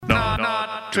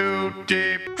Not Too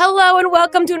Deep. Hello and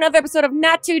welcome to another episode of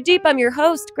Not Too Deep. I'm your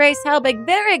host, Grace Helbig.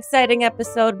 Very exciting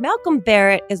episode. Malcolm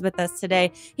Barrett is with us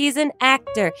today. He's an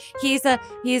actor. He's a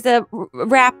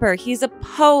rapper. He's a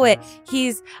poet.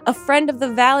 He's a friend of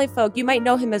the Valley folk. You might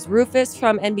know him as Rufus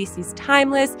from NBC's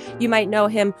Timeless. You might know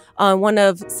him on one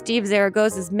of Steve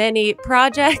Zaragoza's many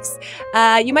projects.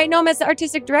 You might know him as the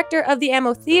artistic director of the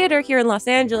Ammo Theater here in Los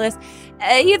Angeles.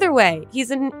 Either way, he's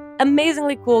an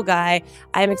amazingly cool guy.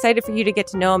 I'm excited for you to get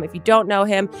to know him if you don't know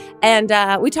him. And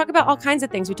we talk about all kinds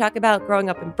of things. We talk about growing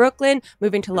up in Brooklyn,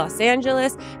 moving to Los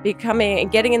Angeles,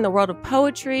 getting in the world of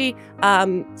poetry,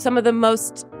 some of the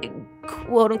most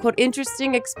quote unquote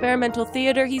interesting experimental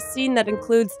theater he's seen that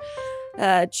includes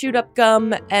chewed up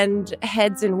gum and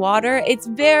heads in water. It's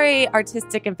very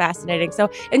artistic and fascinating. So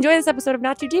enjoy this episode of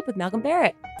Not Too Deep with Malcolm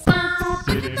Barrett.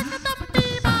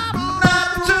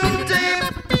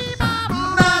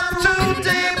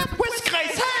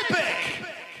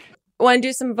 Want to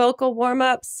do some vocal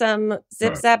warm-ups, some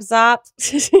zip, zap, zop?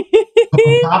 It's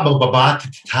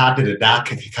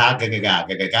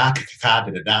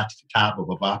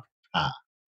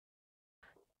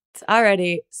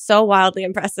already so wildly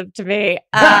impressive to me.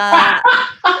 I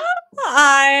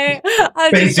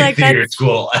Basic like theater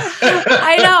school.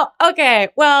 I know. Okay.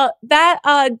 Well, that,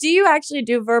 do you actually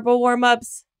do verbal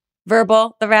warm-ups?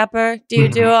 Verbal, the rapper? Do you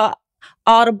do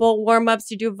audible warm-ups?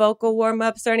 Do you do vocal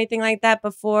warm-ups or anything like that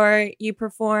before you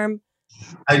perform?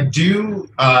 I do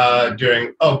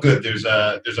during. Oh, good. There's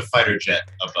a fighter jet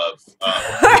above.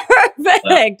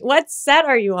 Perfect. What set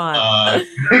are you on?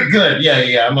 Good.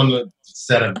 Yeah. I'm on the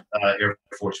set of Air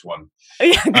Force One.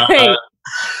 Yeah, great.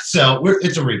 So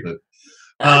it's a reboot.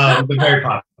 But very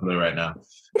popular right now.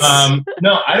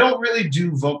 No, I don't really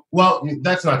do vocal. Well,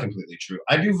 that's not completely true.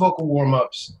 I do vocal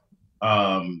warm-ups.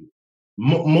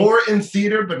 More in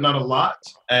theater, but not a lot.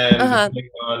 And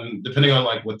depending on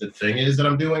like what the thing is that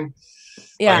I'm doing.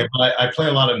 Yeah. Like, I play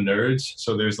a lot of nerds,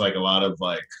 so there's like a lot of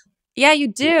like. Yeah, you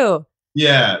do.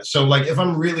 Yeah, so like if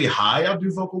I'm really high, I'll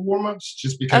do vocal warm-ups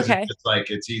just because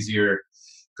it's easier.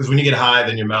 Because when you get high,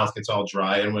 then your mouth gets all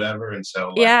dry and whatever, and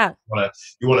so like,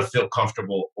 you want to feel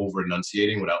comfortable over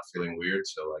enunciating without feeling weird.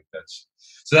 So like that's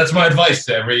my advice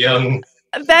to every young.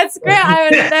 That's great. I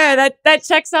was there. That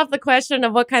checks off the question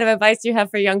of what kind of advice you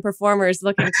have for young performers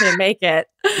looking to make it.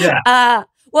 Yeah.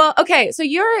 Well, okay. So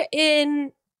you're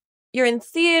in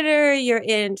theater, you're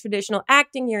in traditional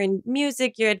acting, you're in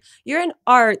music, you're in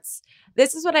arts.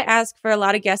 This is what I ask for a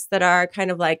lot of guests that are kind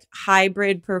of like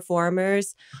hybrid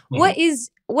performers. Mm-hmm.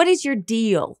 What is your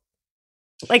deal?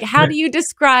 Like, how do you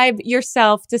describe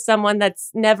yourself to someone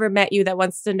that's never met you that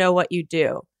wants to know what you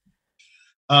do?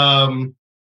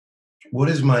 What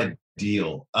is my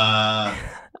deal? I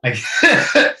know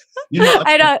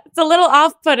it's a little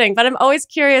off-putting, but I'm always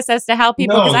curious as to how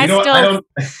people. I don't.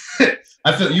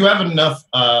 I feel you have enough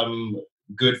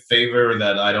good favor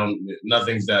that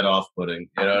nothing's that off-putting.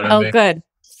 You know what I mean? Oh, good.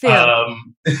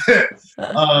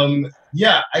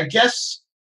 Yeah, I guess.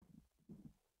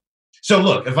 So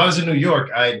look, if I was in New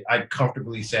York, I'd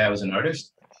comfortably say I was an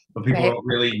artist, but people don't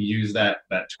really use that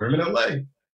term in LA.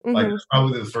 Mm-hmm. Like it's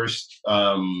probably the first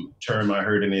term I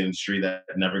heard in the industry that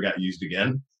never got used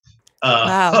again.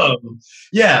 Wow.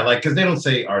 Yeah, like because they don't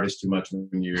say artist too much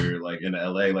when you're like in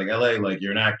LA. Like LA, like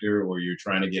you're an actor or you're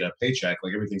trying to get a paycheck.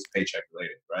 Like everything's paycheck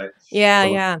related, right? Yeah,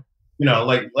 so, yeah. You know,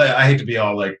 like I hate to be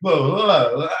all like,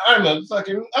 whoa, I'm a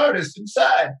fucking artist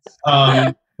inside.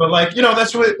 But like, you know,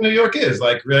 that's what New York is.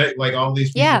 Like, right? Like all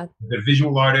these people, they're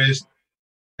visual artists,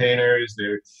 painters,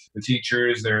 they're the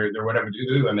teachers, they're whatever they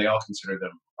do, and they all consider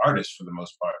them artists for the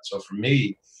most part. So for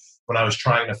me, when I was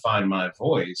trying to find my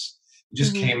voice, it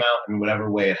just came out in whatever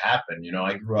way it happened. You know,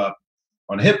 I grew up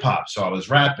on hip hop, so I was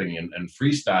rapping and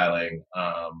freestyling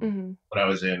when I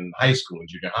was in high school and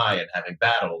junior high and having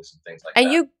battles and things like that.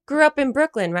 And you grew up in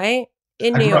Brooklyn, right?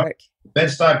 In New York.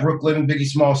 Bed-Stuy, Brooklyn, Biggie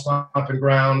Small stomping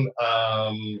ground,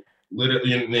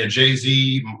 literally near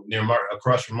Jay-Z,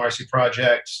 across from Marcy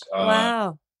Projects.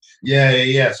 Wow.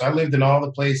 Yeah. So I lived in all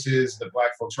the places that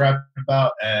Black folks rap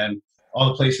about and all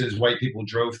the places white people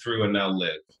drove through and now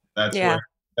live.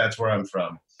 That's where I'm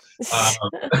from.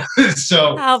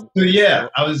 So yeah,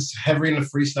 I was heavy into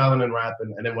freestyling and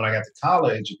rapping. And then when I got to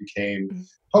college, it became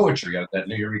poetry. I was at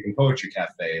New York Poetry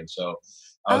Cafe. And so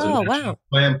I was a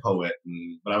slam poet.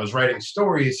 But I was writing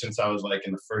stories since I was like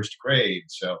in the first grade.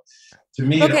 So to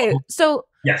me,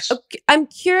 yes. I'm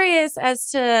curious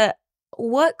as to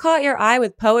what caught your eye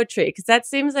with poetry? Because that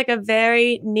seems like a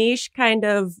very niche kind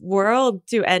of world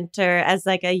to enter as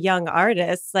like a young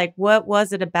artist. Like, what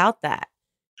was it about that?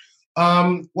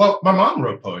 Well, my mom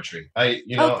wrote poetry.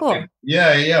 Oh, cool.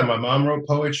 Yeah. My mom wrote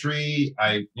poetry.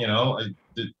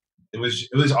 It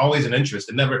was always an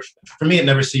interest. For me, it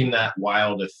never seemed that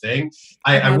wild a thing.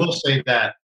 I Okay. will say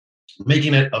that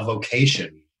making it a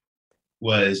vocation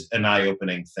was an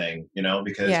eye-opening thing,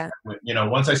 because Yeah.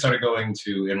 once I started going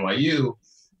to NYU,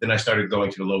 then I started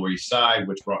going to the Lower East Side,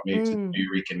 which brought me to the Mm.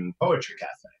 Eureka Poetry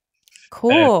Cafe. And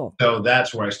Cool. so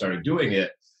that's where I started doing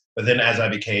it. But then as I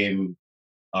became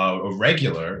a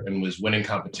regular and was winning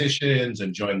competitions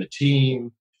and joined the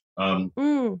team, um,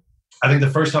 Mm. I think the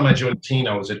first time I joined the team,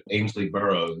 I was at Ainsley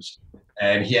Burroughs,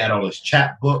 and he had all his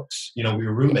chat books. We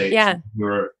were roommates. Yeah. We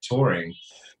were touring,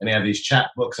 and he had these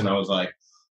chat books, and I was like,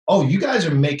 "Oh, you guys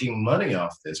are making money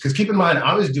off this." Because keep in mind,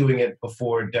 I was doing it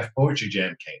before Def Poetry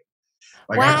Jam came.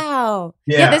 Wow.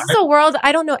 Yeah, this is a world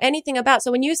I don't know anything about.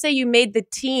 So when you say you made the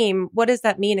team, what does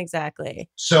that mean exactly?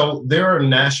 So there are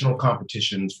national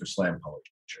competitions for slam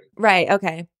poetry. Right.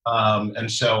 Okay. And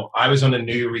so I was on the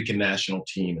New Eureka national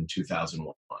team in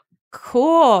 2001.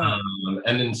 Cool.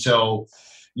 And then so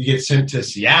you get sent to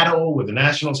Seattle where the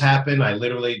nationals happen. I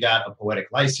literally got a poetic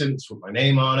license with my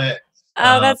name on it.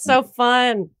 Oh, that's so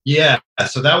fun. Yeah.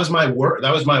 So that was my work.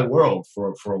 That was my world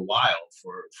for a while,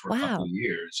 for a couple of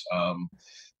years.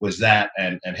 Was that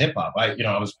and hip hop. I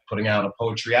was putting out a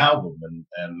poetry album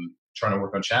and trying to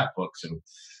work on chapbooks,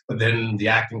 but then the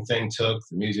acting thing took,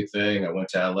 the music thing. I went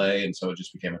to LA, and so it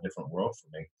just became a different world for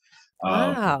me.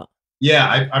 Wow.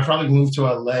 Yeah, I probably moved to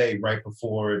LA right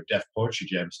before Def Poetry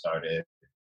Jam started.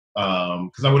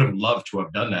 Because I would have loved to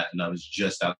have done that, and I was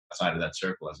just outside of that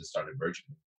circle as it started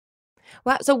burgeoning.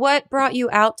 Wow. So what brought you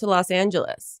out to Los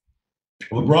Angeles?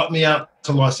 What brought me out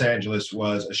to Los Angeles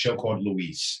was a show called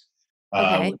Luis,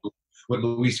 with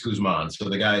Luis Guzman. So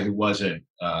the guy who wasn't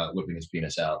whipping his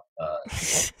penis out.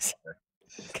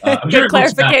 Good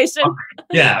clarification.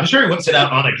 I'm sure he whips it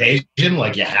out on occasion,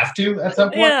 like you have to at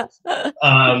some point.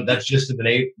 Yeah. That's just in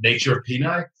the nature of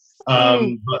penile.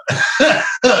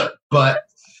 But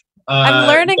I'm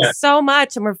learning so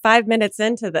much, and we're 5 minutes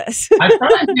into this. I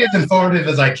try to be as informative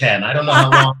as I can. I don't know how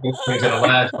long this thing's going to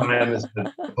last. This is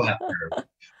the flat curve.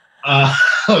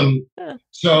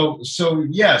 So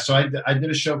I did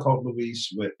a show called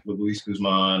Luis with Luis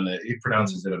Guzman. He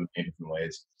pronounces it in many different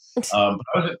ways.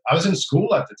 But I was in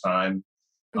school at the time.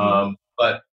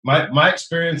 But my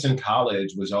experience in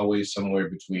college was always somewhere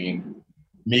between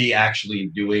me actually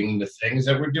doing the things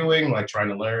that we're doing, like trying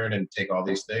to learn and take all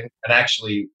these things, and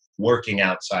actually working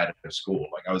outside of school.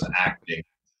 Like I was acting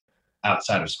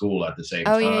outside of school at the same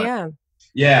time.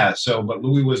 Yeah. So, but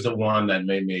Louis was the one that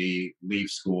made me leave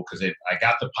school because I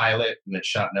got the pilot and it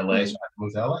shot in LA, so I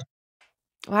moved to LA.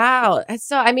 Wow.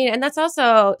 So, I mean, and that's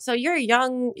also, so you're a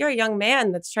young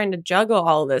man that's trying to juggle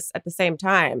all of this at the same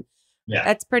time. Yeah.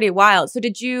 That's pretty wild. So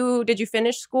did you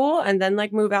finish school and then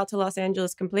like move out to Los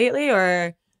Angeles completely,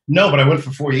 or? No, but I went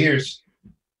for 4 years.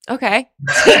 Okay.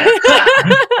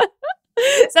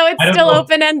 So it's still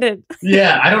open-ended.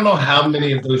 Yeah. I don't know how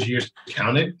many of those years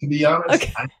counted, to be honest.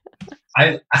 Okay.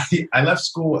 I left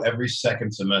school every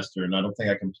second semester, and I don't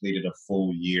think I completed a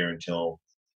full year until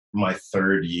my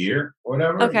third year or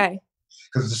whatever. Okay.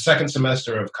 Because the second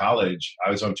semester of college, I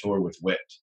was on tour with WIT.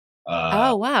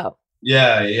 Oh, wow.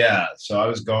 Yeah. So I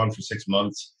was gone for 6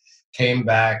 months, came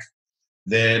back.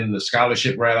 Then the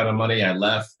scholarship ran out of money. I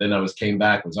left. Then came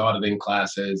back, was auditing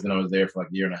classes. Then I was there for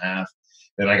like a year and a half.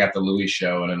 Then I got the Louis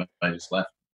show, and then I just left.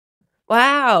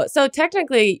 Wow. So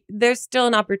technically, there's still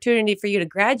an opportunity for you to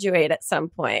graduate at some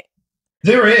point.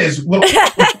 There is. Well,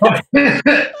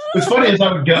 what's funny is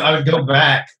I would go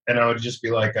back, and I would just be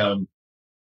like,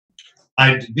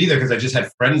 I'd be there because I just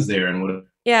had friends there and what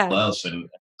else. And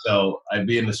so I'd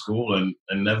be in the school, and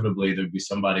inevitably there'd be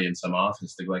somebody in some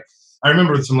office. They'd be like, I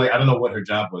remember I don't know what her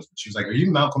job was, but she was like, "Are you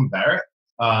Malcolm Barrett?"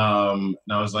 And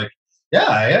I was like, "Yeah,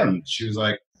 I am." She was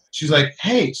like,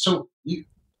 "Hey, so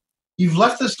you've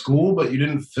left the school, but you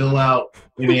didn't fill out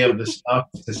any of the stuff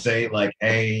to say like,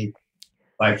 hey,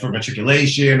 like for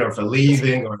matriculation or for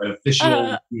leaving or an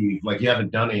official leave. Like you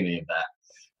haven't done any of that."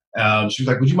 She was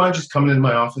like, "Would you mind just coming into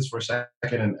my office for a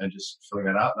second and just filling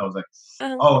that out?" And I was like,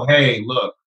 "Oh, hey,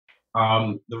 look,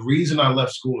 the reason I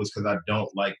left school is because I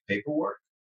don't like paperwork."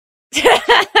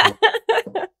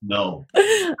 No.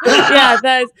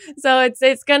 Yeah, so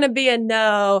it's gonna be a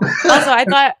no. Also,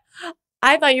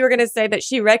 I thought you were gonna say that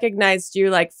she recognized you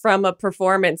like from a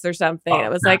performance or something. It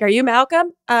was like, "Are you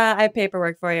Malcolm? I have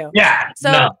paperwork for you." Yeah.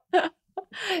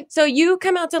 So you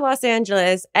come out to Los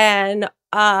Angeles, and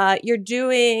were you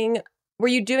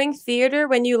doing theater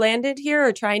when you landed here,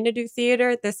 or trying to do theater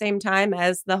at the same time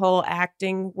as the whole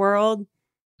acting world?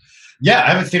 Yeah,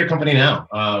 I have a theater company now.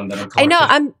 That I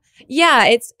know. Yeah,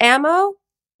 it's Ammo.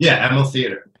 Yeah, Ammo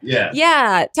Theater. Yeah.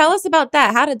 Yeah, tell us about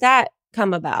that. How did that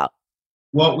come about?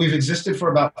 Well, we've existed for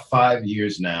about 5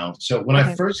 years now. So when I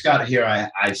Okay. first got here,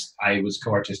 I was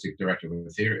co-artistic director of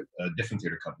a different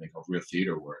theater company called Real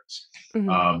Theater Works, Hmm.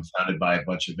 founded by a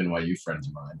bunch of NYU friends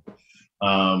of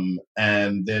mine.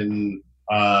 And then,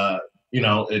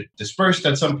 it dispersed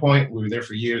at some point. We were there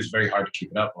for years, very hard to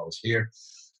keep it up while I was here.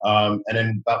 And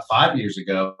then about 5 years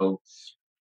ago,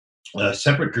 a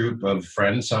separate group of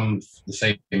friends, some the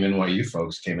same NYU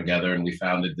folks, came together and we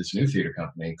founded this new theater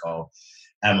company called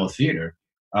Ammo Theater.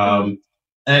 Hmm. Um,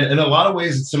 and in a lot of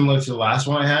ways, it's similar to the last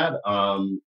one I had.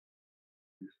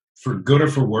 For good or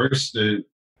for worse, the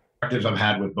objectives I've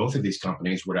had with both of these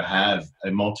companies were to have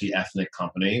a multi-ethnic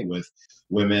company with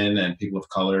women and people of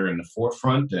color in the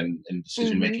forefront and in Hmm.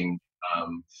 decision-making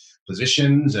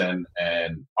positions and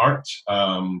art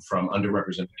from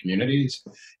underrepresented communities.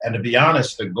 And to be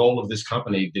honest, the goal of this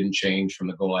company didn't change from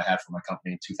the goal I had for my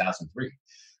company in 2003,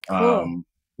 Cool.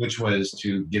 which was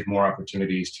to give more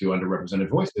opportunities to underrepresented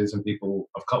voices and people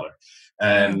of color.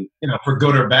 Yeah. And, for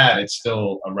good or bad, it's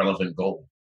still a relevant goal.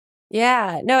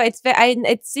 Yeah. No,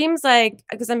 it seems like,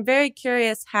 because I'm very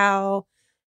curious how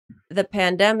the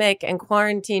pandemic and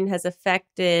quarantine has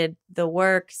affected the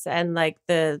works and like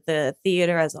the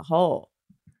theater as a whole.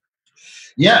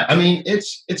 Yeah, I mean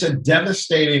it's a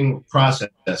devastating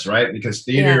process, right? Because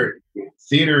Yeah.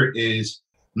 theater is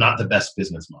not the best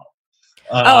business model.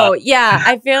 Uh, Oh, yeah.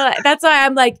 I feel like that's why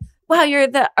I'm like, wow, you're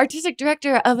the artistic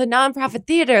director of a nonprofit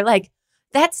theater. Like,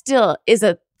 that still is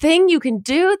a thing you can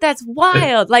do. That's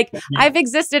wild. Like, I've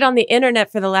existed on the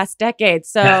internet for the last decade.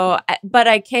 So, but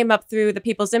I came up through the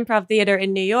People's Improv Theater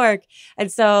in New York.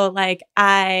 And so, like,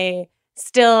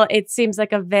 it seems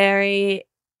like a very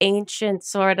ancient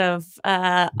sort of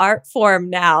art form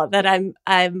now that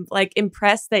I'm like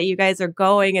impressed that you guys are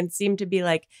going and seem to be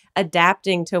like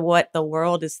adapting to what the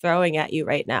world is throwing at you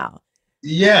right now.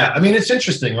 yeah, I mean it's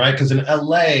interesting, right? Because in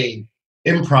LA,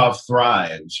 improv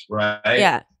thrives, right?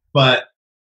 Yeah. But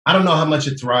I don't know how much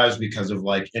it thrives because of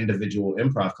like individual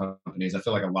improv companies. I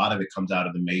feel like a lot of it comes out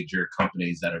of the major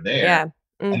companies that are there, Yeah.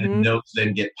 and then Mhm. those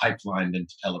then get pipelined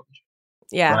into television.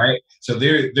 Yeah. Right? So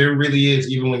there really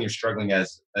is, even when you're struggling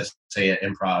as say an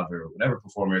improv or whatever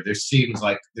performer, there seems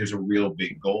like there's a real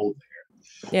big goal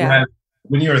there. Yeah. Whereas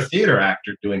when you're a theater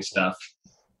actor doing stuff,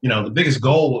 the biggest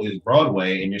goal is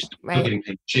Broadway, and you're still Right. getting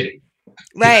paid shitty.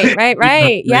 Right. Right. You know Right. what I'm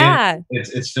saying? Yeah.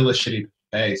 It's still a shitty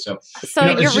pay. So So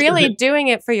you're it's just a really bit. doing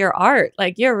it for your art.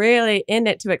 Like, you're really in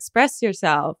it to express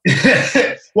yourself.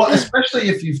 Well, especially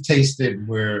if you've tasted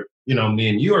where me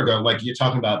and you are going, like you're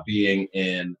talking about being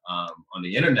in on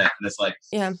the internet, and it's like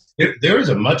Yeah. there is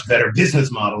a much better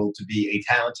business model to be a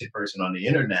talented person on the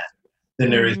internet than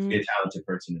there is to be Mhm. a talented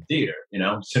person in theater.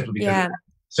 Yeah.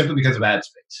 Simply because of ad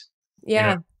space. You know,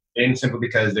 Yeah. and simply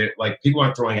because they like people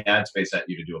aren't throwing ad space at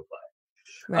you to do a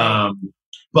play. Right.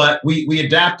 But we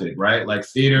adapted, right? Like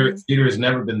Mhm. theater has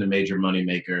never been the major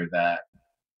moneymaker that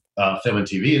film and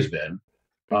TV has been.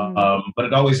 Mhm. But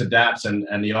it always adapts,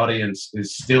 and the audience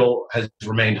has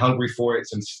remained hungry for it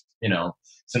since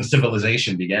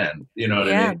civilization began. You know what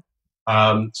I Yeah.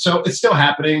 mean? So it's still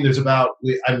happening.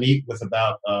 I meet with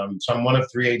about so I'm one of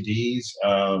three ADs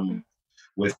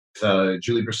with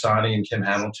Julie Bersani and Kim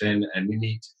Hamilton, and we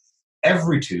meet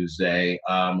every Tuesday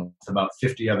with about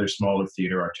 50 other smaller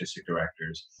theater artistic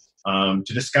directors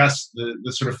to discuss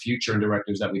the sort of future and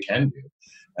directives that we can do.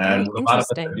 And Very what a lot of us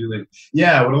are interesting. doing,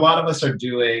 yeah, what a lot of us are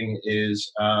doing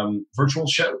is virtual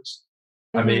shows.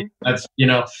 I mean, Mhm. that's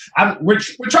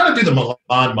we're trying to do the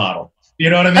Milan model. You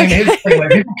know what I mean? Here's the Okay. thing,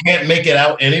 like people can't make it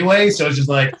out anyway, so it's just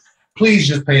like, please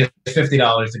just pay us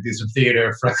 $50 to do some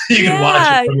theater. You can watch it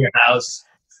Yeah. from your house.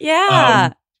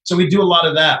 Yeah. So we do a lot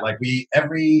of that. Like we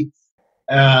every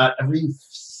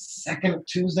second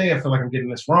Tuesday, I feel like I'm getting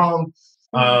this wrong.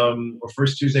 Mhm. Or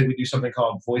first Tuesday, we do something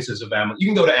called Voices of Ammo. You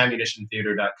can go to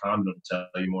ammunitiontheater.com and it'll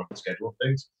tell you more of the schedule of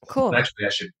things. And Cool.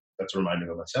 actually, that's a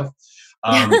reminder of myself.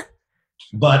 Um,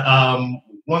 but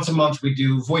once a month, we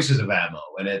do Voices of Ammo.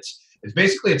 And it's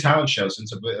basically a talent show,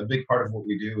 since a big part of what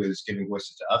we do is giving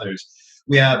voices to others.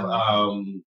 We have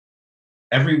Mhm.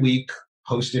 every week,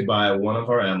 hosted by one of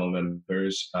our AMO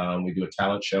members. We do a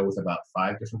talent show with about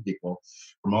 5 different people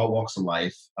from all walks of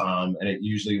life. And it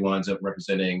usually winds up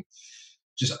representing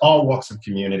just all walks of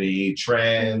community, Mhm.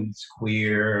 trans,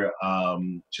 queer,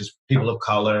 just people of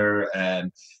color.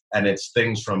 And it's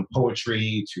things from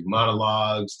poetry to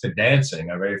monologues to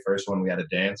dancing. Our very first one, we had a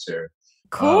dancer.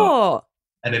 Uh, Cool.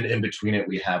 and then in between it,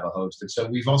 we have a host. And so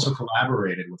we've also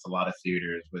collaborated with a lot of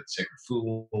theaters, with Sacred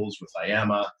Fools, with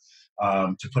IAMA,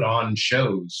 to put on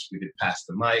shows. We did Pass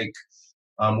the Mic.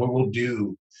 where we'll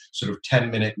do sort of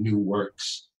 10-minute new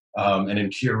works, and then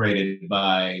curated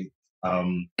by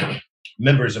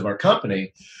members of our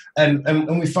company. And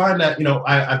we find that,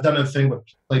 I've done a thing with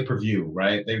Play Per View,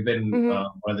 right? They've been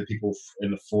one of the people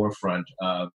in the forefront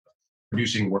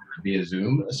producing work via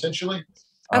Zoom, essentially.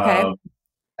 Okay.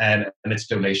 And it's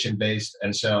donation based.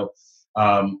 And so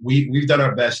we've done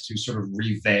our best to sort of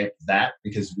revamp that,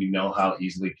 because we know how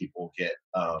easily people get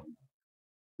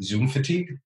Zoom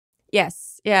fatigue.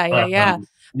 Yes. Yeah.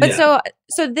 But so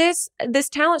this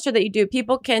talent show that you do,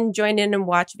 people can join in and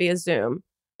watch via Zoom.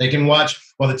 They can watch,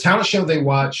 the talent show they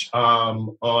watch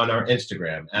on our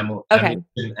Instagram,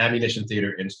 Ammunition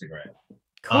Theater Instagram.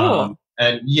 Cool.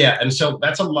 And so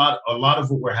that's a lot of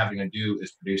what we're having to do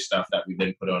is produce stuff that we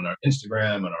then put on our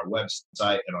Instagram, on our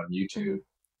website, and on YouTube,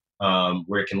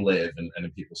 where it can live and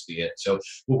people see it. So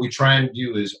what we try and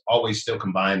do is always still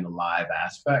combine the live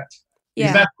aspect.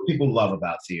 Because that's what people love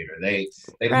about theater. They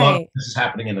love this is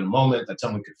happening in a moment that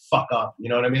someone could fuck up. You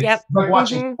know what I mean? Yep. It's like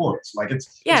watching sports. Like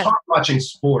it's hard watching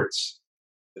sports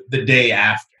the day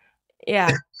after.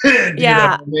 Yeah. You know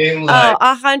what I mean? Like,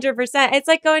 100%. It's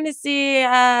like going to see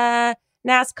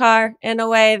NASCAR in a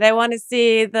way. They want to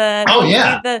see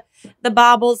the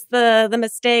bobbles, the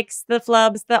mistakes, the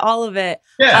flubs, all of it.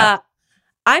 Yeah.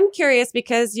 I'm curious,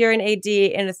 because you're an AD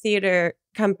in a theater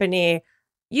company.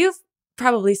 You've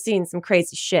probably seen some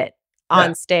crazy shit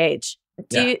on stage.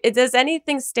 Does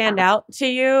anything stand out to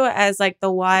you as like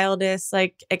the wildest,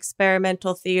 like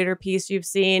experimental theater piece you've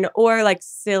seen, or like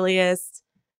silliest?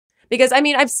 Because I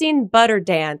mean, I've seen Butter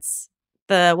Dance,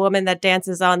 the woman that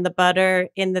dances on the butter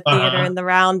in the theater in the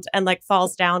round and like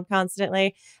falls down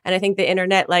constantly. And I think the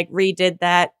internet like redid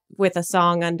that with a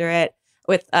song under it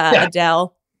with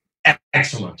Adele.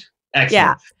 Excellent.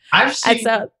 Yeah. I've seen.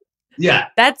 Yeah.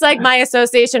 That's like my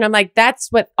association. I'm like,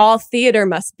 that's what all theater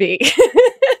must be.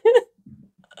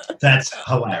 That's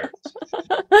hilarious.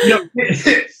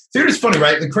 Theater's funny,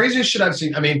 right? The craziest shit I've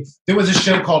seen. I mean, there was a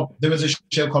show called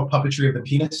Puppetry of the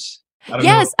Penis. I've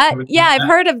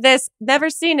heard of this. Never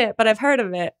seen it, but I've heard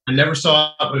of it. I never saw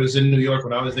it, but it was in New York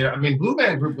when I was there. I mean, Blue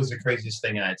Man Group was the craziest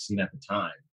thing I had seen at the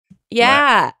time.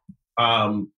 Yeah.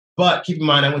 Right? But keep in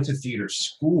mind, I went to theater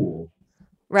school.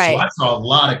 Right. So I saw a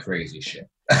lot of crazy shit.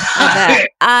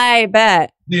 I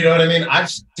bet. You know what I mean?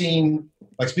 I've seen,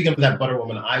 like, speaking of that butter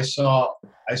woman, I saw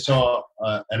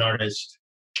an artist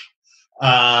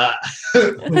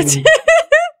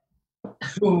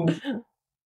who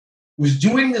was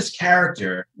doing this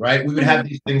character, right? We would have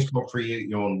these things called create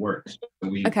your own works. So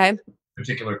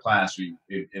particular class,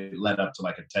 it led up to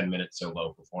like a 10-minute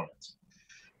solo performance.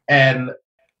 And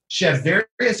she had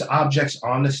various objects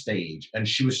on the stage, and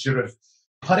she was sort of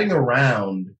putting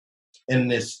around in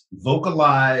this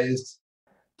vocalized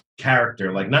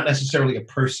character, like not necessarily a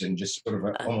person, just sort of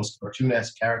an almost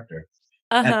cartoon-esque character.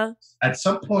 At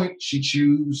some point, she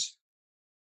chews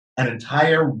an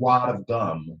entire wad of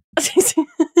gum.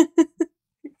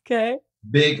 Okay.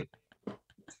 Big,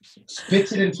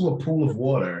 spits it into a pool of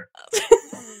water,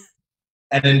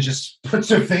 and then just puts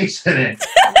her face in it.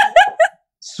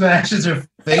 Smashes her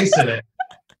face in it.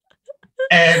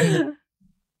 And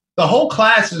the whole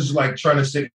class is like trying to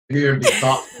sit here and be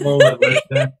thoughtful and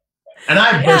listen. And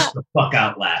I burst the fuck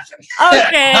out laughing.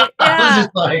 Okay. I was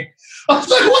like, what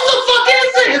the fuck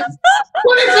is this?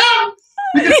 What is that?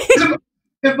 Because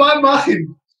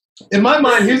in my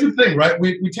mind, here's the thing, right?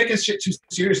 We take his shit too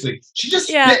seriously. She just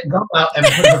spit gum out and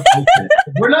put her face in it.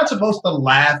 We're not supposed to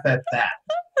laugh at that.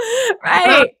 Right.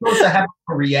 We're not supposed to have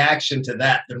a reaction to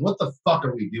that. Then what the fuck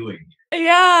are we doing here?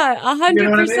 Yeah, 100%. You know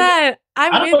what I mean? I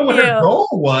don't know what her goal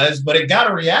was, but it got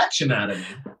a reaction out of me.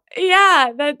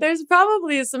 Yeah, there's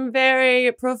probably some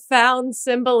very profound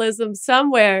symbolism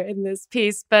somewhere in this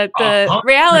piece, but the 100%.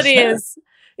 Reality is,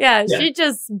 she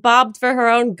just bobbed for her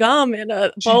own gum in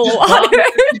a bowl of water.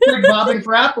 She's like bobbing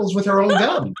for apples with her own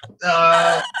gum.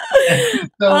 I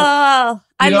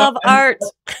love art.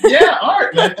 Yeah,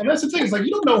 art. And that's the thing. It's like,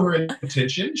 you don't know her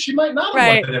intention. She might not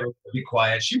have wanted everyone to be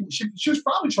quiet. She was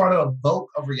probably trying to evoke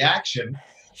a reaction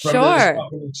from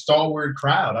this stalwart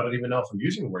crowd. I don't even know if I'm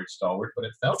using the word stalwart, but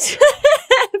it felt good.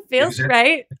 It feels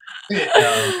right.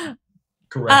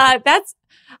 Correct.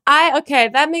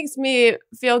 That makes me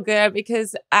feel good,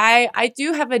 because I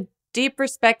do have a deep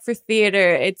respect for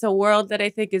theater. It's a world that I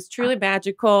think is truly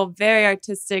magical, very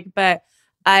artistic, but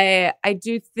I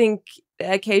do think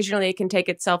occasionally it can take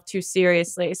itself too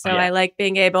seriously. So I like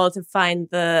being able to find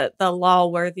the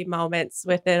lull-worthy moments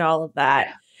within all of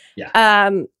that. Yeah.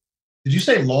 Did you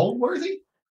say lull-worthy?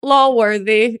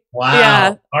 Lull-worthy. Wow.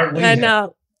 Yeah. Aren't we? I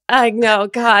know. I know,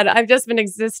 God, I've just been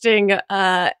existing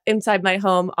inside my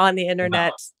home on the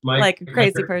internet like a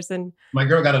crazy person. My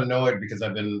girl got annoyed because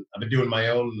I've been doing my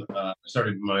own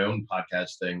started my own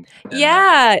podcast thing.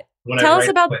 And, tell us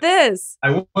about this.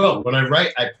 I will. When I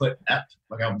write, I put Ep,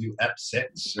 like I'll do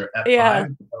Ep6 or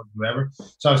Ep5 or whatever.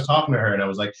 So I was talking to her and I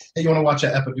was like, hey, you want to watch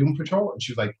an Ep of Doom Patrol? And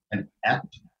she was like, an Ep?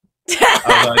 I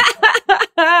was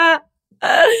like,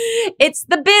 it's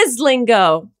the biz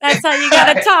lingo. That's how you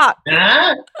gotta talk.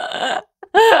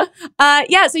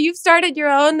 So you've started your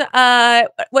own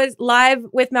was Live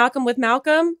with Malcolm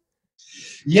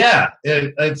Yeah,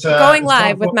 it's going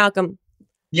live with Malcolm.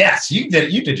 Yes, you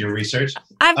did your research.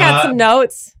 I've got some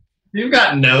notes. You've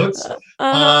got notes.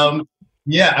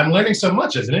 Yeah, I'm learning so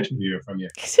much as an interviewer from you.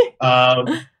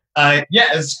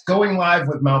 It's going live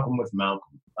with Malcolm.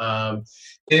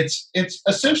 It's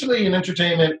essentially an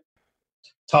entertainment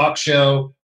talk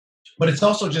show, but it's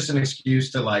also just an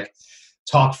excuse to like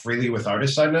talk freely with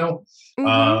artists I know.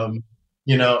 And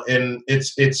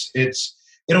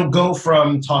it'll go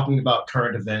from talking about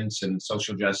current events and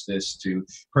social justice to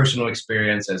personal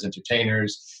experience as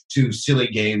entertainers to silly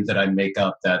games that I make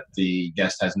up that the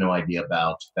guest has no idea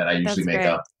about that I usually make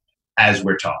up as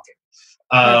we're talking.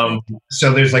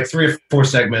 So there's like 3 or 4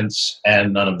 segments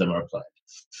and none of them are played.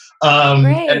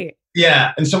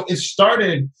 And so it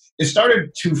started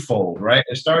twofold, right?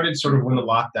 It started sort of when the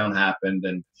lockdown happened,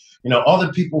 and all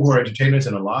the people who are entertainers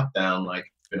in a lockdown, like,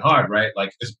 it's been hard, right?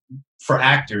 Like, for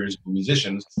actors and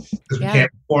musicians, because we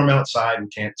can't perform outside, we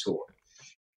can't tour,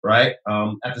 right?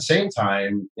 At the same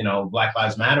time, Black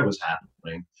Lives Matter was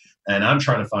happening, and I'm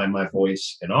trying to find my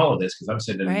voice in all of this because I'm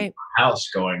sitting in my house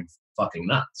going fucking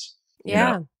nuts.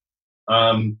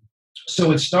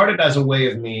 So it started as a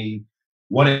way of me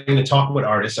wanting to talk with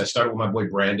artists. I started with my boy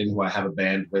Brandon, who I have a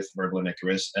band with, Verbal and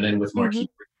Icarus, and then with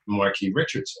Marquis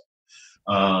Richardson,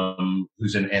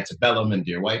 who's in Antebellum and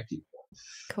Dear White People.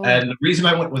 Cool. And the reason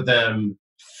I went with them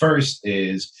first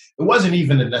is it wasn't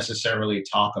even to necessarily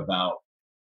talk about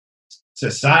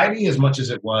society as much as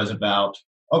it was about,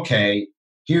 okay,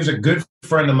 here's a good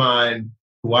friend of mine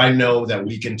who I know that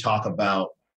we can talk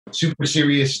about super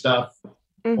serious stuff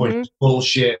or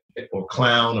bullshit or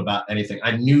clown about anything.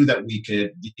 I knew that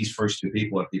these first 2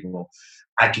 people are people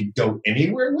I could go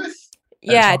anywhere with.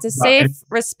 Yeah, it's a safe,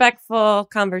 respectful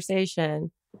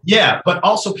conversation. Yeah, but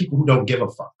also people who don't give a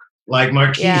fuck. Like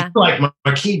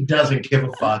Marquis doesn't give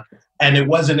a fuck. And it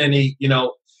wasn't any,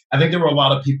 I think there were a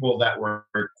lot of people that were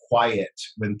quiet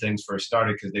when things first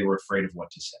started because they were afraid of what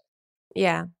to say.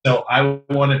 Yeah. So I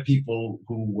wanted people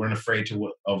who weren't afraid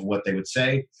of what they would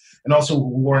say, and also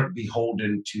who weren't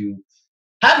beholden to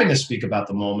having to speak about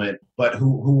the moment, but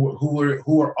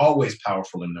who are always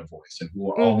powerful in their voice and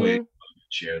who are always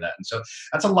share that. And so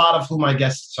that's a lot of who my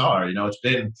guests are. It's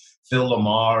been Phil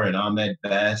Lamar and Ahmed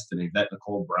Best and Yvette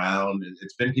Nicole Brown.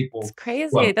 It's been people. It's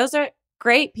crazy. Those are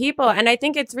great people. And I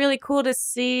think it's really cool to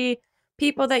see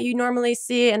people that you normally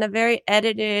see in a very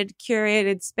edited,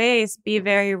 curated space be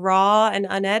very raw and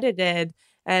unedited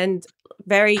and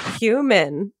very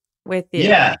human with you.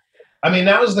 Yeah. I mean,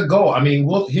 that was the goal. I mean,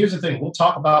 here's the thing. We'll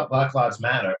talk about Black Lives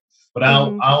Matter, but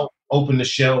I'll open the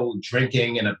show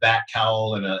drinking in a bat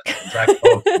cowl and a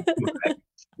Dracula.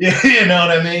 You know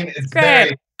what I mean? It's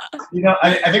great.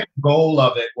 I think the goal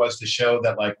of it was to show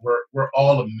that like we're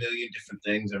all a million different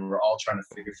things and we're all trying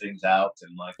to figure things out,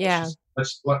 and like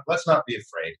let's not be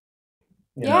afraid.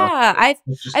 I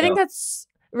think that's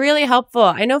really helpful.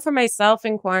 I know for myself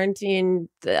in quarantine,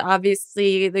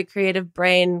 obviously the creative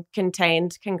brain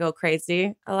contained can go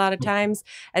crazy a lot of times,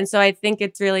 and so I think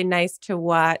it's really nice to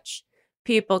watch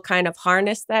people kind of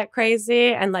harness that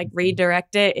crazy and like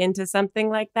redirect it into something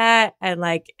like that and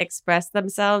like express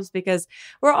themselves, because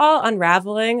we're all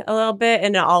unraveling a little bit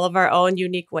in all of our own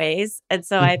unique ways. And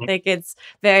so I think it's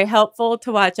very helpful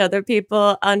to watch other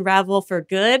people unravel for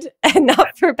good and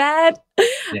not for bad.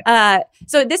 Yeah.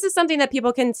 So this is something that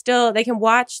people can they can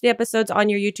watch the episodes on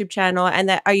your YouTube channel.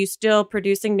 And are you still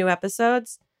producing new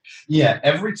episodes? Yeah,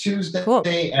 every Tuesday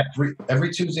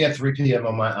every Tuesday at 3 p.m.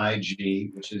 on my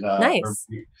IG, which is nice.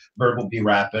 Verbal Be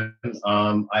Rapping.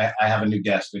 I have a new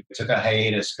guest. We took a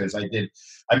hiatus because I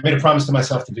made a promise to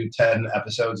myself to do 10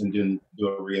 episodes and do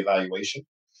a reevaluation.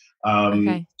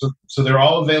 So they're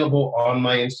all available on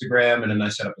my Instagram, and then I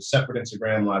set up a separate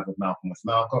Instagram, Live with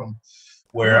Malcolm,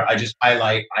 where I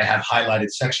have highlighted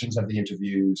sections of the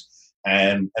interviews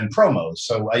and promos.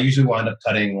 So I usually wind up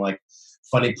cutting like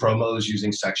funny promos using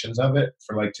sections of it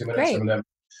for like 2 minutes. Some of them.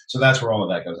 So that's where all of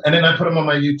that goes. And then I put them on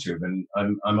my YouTube, and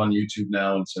I'm on YouTube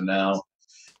now. And so now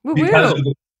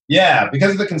Yeah,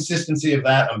 because of the consistency of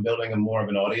that, I'm building a more of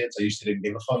an audience. I used to didn't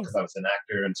give a fuck because I was an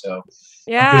actor, and so I'm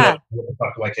feeling like, what the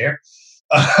fuck do I care?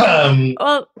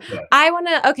 Well,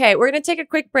 yeah. Okay, we're going to take a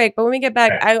quick break, but when we get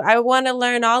back, okay. I want to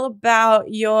learn all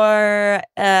about your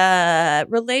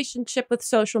relationship with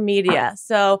social media.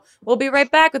 So we'll be right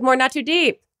back with more Not Too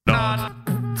Deep. Not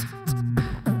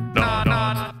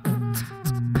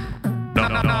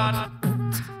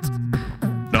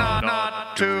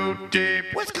Too Deep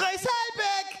with Grace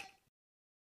Helbig.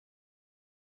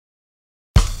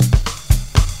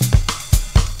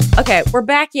 Okay, we're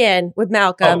back in with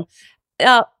Malcolm.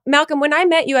 Malcolm, when I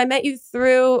met you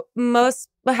through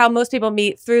how most people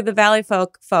meet, through the Valley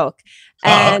folk.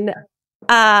 And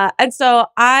so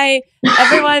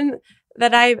everyone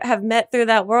that I have met through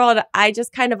that world, I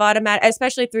just kind of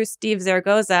especially through Steve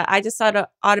Zaragoza, I just sort of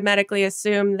automatically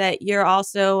assume that you're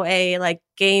also a like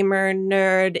gamer,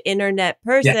 nerd, internet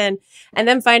person. Yeah. And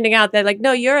then finding out that like,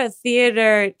 no, you're a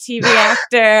theater TV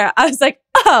actor. I was like,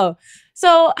 oh,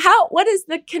 so what is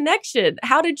the connection?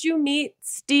 How did you meet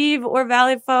Steve or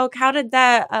Valley Folk? How did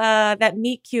that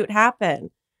meet cute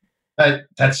happen?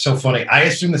 That's so funny. I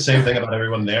assume the same thing about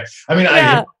everyone there. I mean,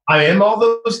 yeah. I am all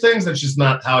those things. That's just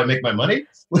not how I make my money.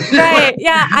 Right.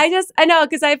 Yeah. I know,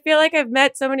 because I feel like I've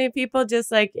met so many people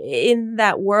just like in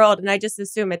that world, and I just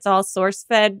assume it's all source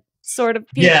fed sort of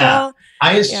people. Yeah.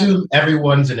 I assume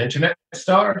everyone's an internet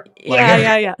star. Like,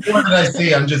 yeah. What did I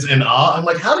see? I'm just in awe. I'm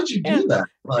like, how did you do that?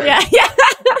 Like,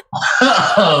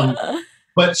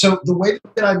 but so the way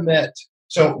that I met,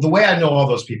 the way I know all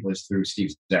those people is through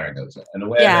Steve Zaragoza. And the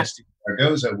way I met Steve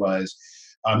Zaragoza was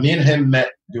me and him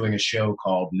met doing a show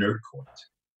called Nerd Court.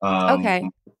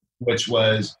 Which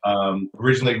was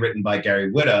originally written by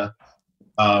Gary Whitta,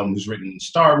 who's written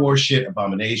Star Wars shit,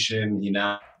 Abomination. He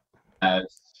now has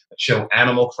a show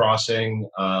Animal Crossing.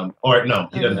 He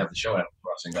doesn't have the show Animal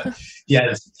Crossing, but he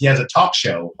has a talk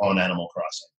show on Animal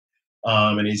Crossing.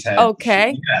 And he's had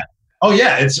yeah. Oh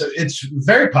yeah, it's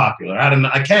very popular.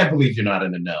 I can't believe you're not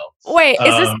in the know. Wait,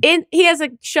 he has a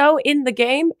show in the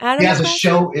game? He has a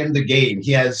show in the game.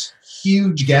 He has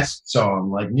huge guests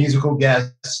on, like musical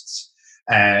guests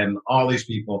and all these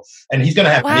people. And he's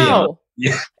gonna have me on.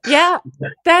 Yeah. Yeah.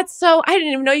 That's so I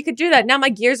didn't even know you could do that. Now my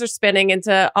gears are spinning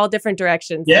into all different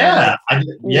directions. Yeah.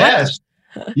 Yes.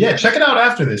 Yeah, check it out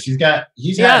after this. I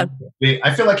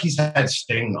feel like he's had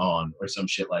Sting on or some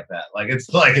shit like that.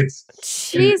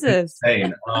 It's Jesus.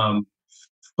 Insane.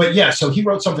 But yeah, so he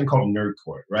wrote something called Nerd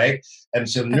Court, right? And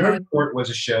so Nerd Court was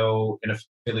a show in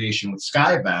affiliation with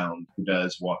Skybound, who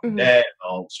does Walking Dead and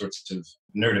all sorts of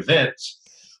nerd events.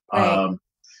 Right.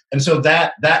 And so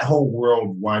that whole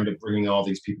world wound up bringing all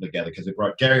these people together because it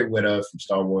brought Gary Whitta from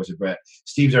Star Wars. It brought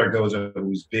Steve Zaragoza,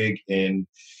 who's big in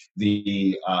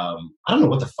the I don't know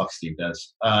what the fuck Steve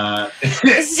does. I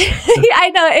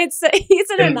know he's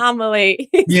an anomaly.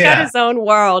 He's got his own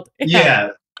world.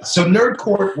 Yeah. So Nerd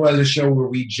Court was a show where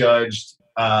we judged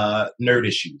nerd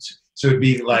issues. So it'd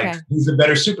be like, who's the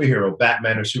better superhero,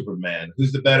 Batman or Superman?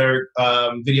 Who's the better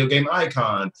video game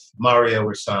icon, Mario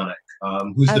or Sonic?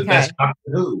 Who's the best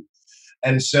Doctor Who?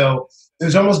 And so it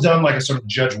was almost done like a sort of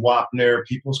Judge Wapner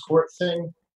People's Court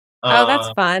thing. Oh, that's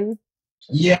fun.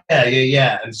 Yeah.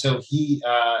 And so he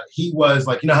was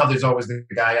like, you know how there's always the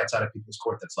guy outside of People's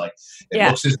Court that's like, it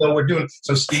looks as though we're doing.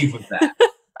 So Steve was that.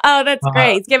 Oh, that's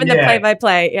great. He's giving the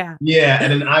play-by-play. Yeah. Yeah,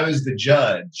 and then I was the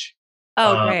judge.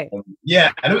 Oh, great.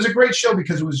 Yeah, and it was a great show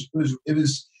because it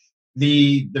was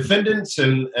the defendants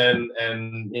and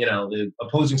the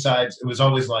opposing sides. It was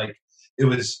always like it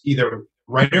was either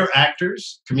writer,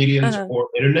 actors, comedians, or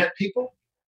internet people.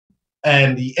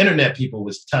 And the internet people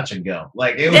was touch and go.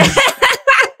 Like it was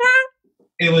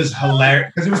it was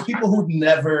hilarious because it was people who'd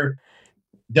never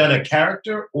done a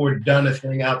character or done a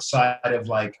thing outside of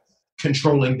like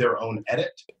controlling their own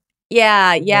edit.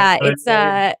 Yeah.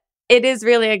 It is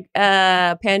really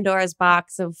a Pandora's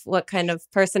box of what kind of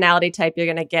personality type you're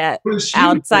going to get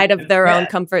outside of their own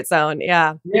comfort zone.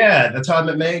 Yeah. Yeah. That's how I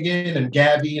met Megan and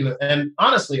Gabby. And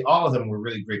honestly, all of them were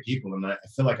really great people. And I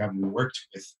feel like I've worked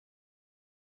with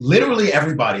literally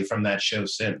everybody from that show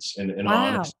since. In all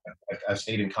honesty, I've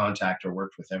stayed in contact or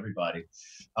worked with everybody.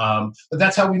 But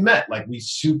that's how we met. Like we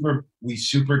super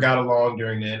got along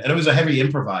during it. And it was a heavy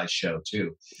improvised show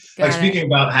too. Speaking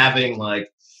about having like,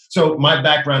 so my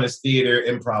background is theater,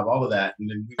 improv, all of that. And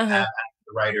then we have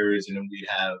the writers and then we'd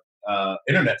have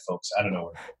internet folks. I don't know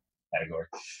what category.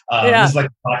 This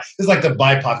is like the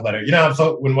BIPOC letter. You know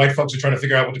how when white folks are trying to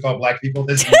figure out what to call black people?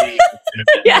 This is me.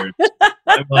 Nerds.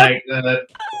 I'm like,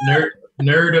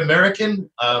 nerd American?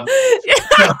 Are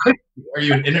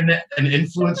you an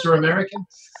influencer American?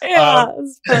 Yeah,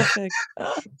 it's perfect.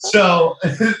 So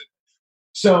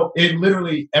So it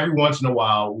literally every once in a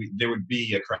while there would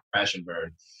be a crash and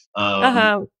burn,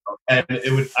 and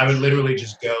I would literally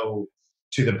just go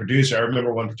to the producer. I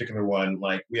remember one particular one,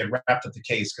 like we had wrapped up the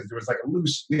case because there was like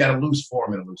we had a loose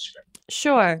form and a loose script.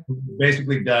 Sure.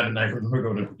 Basically done, and I remember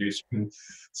going to the producer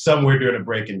somewhere during a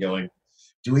break and going,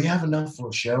 "Do we have enough for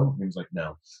a show?" And he was like,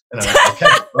 "No," and I'm like,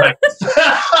 "Okay, right,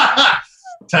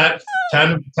 time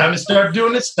to start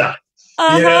doing this stuff."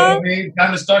 You know what I mean?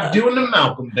 Time to start doing the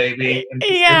Malcolm, baby.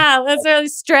 Let's really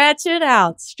stretch it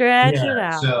out. Stretch it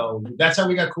out. So that's how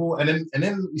we got cool, and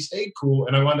then we stayed cool,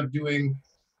 and I wound up doing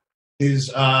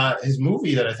his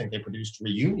movie that I think they produced,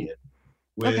 Reunion,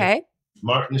 with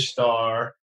Martin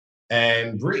Starr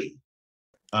and Brie.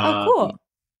 Cool.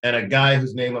 And a guy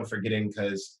whose name I'm forgetting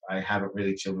because I haven't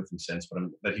really chilled with him since, but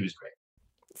he was great.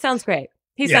 Sounds great.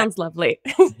 He sounds lovely.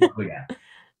 Lovely guy.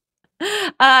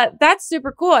 That's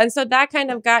super cool. And so that kind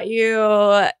of got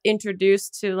you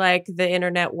introduced to like the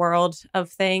internet world of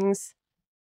things.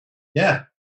 Yeah.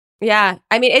 Yeah.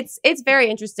 I mean, it's very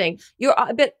interesting.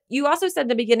 But you also said in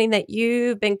the beginning that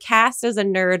you've been cast as a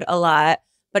nerd a lot,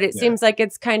 but it seems like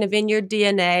it's kind of in your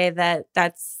DNA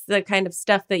that's the kind of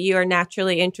stuff that you are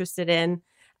naturally interested in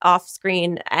off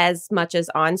screen as much as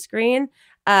on screen.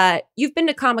 You've been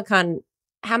to Comic-Con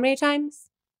how many times?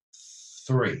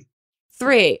 3.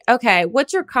 Okay.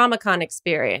 What's your Comic-Con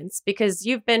experience? Because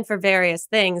you've been for various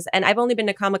things, and I've only been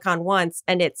to Comic-Con once,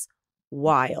 and it's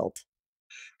wild.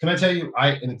 Can I tell you,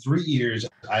 in 3 years,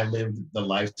 I lived the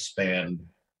lifespan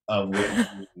of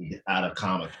Whitney out of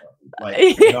Comic-Con. Like,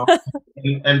 you know,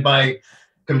 and by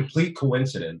complete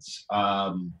coincidence,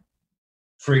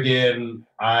 friggin',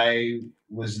 I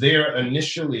was there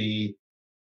initially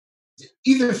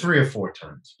either 3 or 4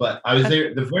 times, but I was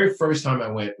there the very first time I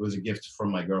went was a gift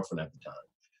from my girlfriend at the time.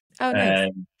 Oh, nice.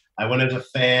 And I went as a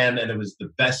fan, and it was the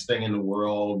best thing in the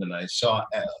world, and I saw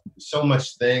so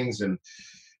much things, and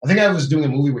I think I was doing a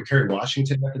movie with Kerry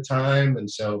Washington at the time, and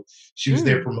so she was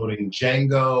there promoting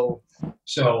Django.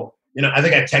 So, you know, I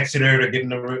think I texted her to get in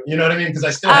the room, you know what I mean? Because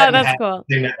I still hadn't had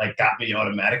anything that like got me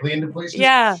automatically into places.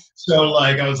 Yeah. So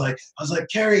like I was like,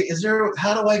 Kerry,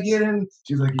 how do I get in?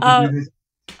 She was like, you can do this.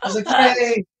 I was like,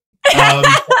 hey. I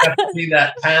got to see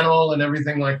that panel and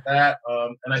everything like that.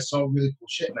 And I saw really cool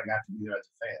shit, and I got to be there as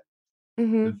a fan.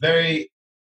 Mm-hmm.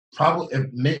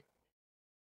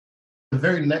 The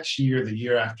very next year, the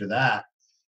year after that,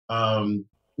 it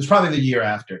was probably the year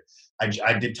after, I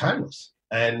did Timeless.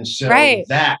 And so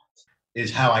that is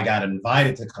how I got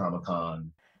invited to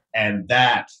Comic-Con. And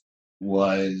that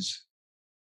was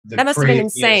that must have been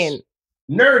insane.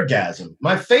 Nerdgasm.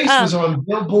 My face was on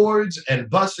billboards and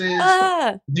buses.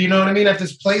 Do you know what I mean? At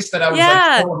this place that I was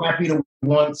like so happy to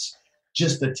once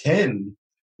just attend,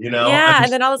 you know? Yeah,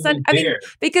 and then all of a sudden, I mean,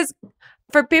 because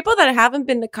for people that haven't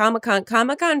been to Comic-Con,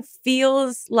 Comic-Con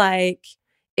feels like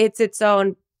it's its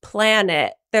own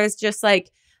planet. There's just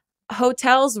like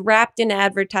hotels wrapped in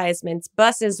advertisements,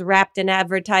 buses wrapped in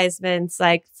advertisements,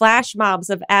 like flash mobs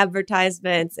of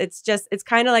advertisements. It's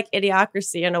kind of like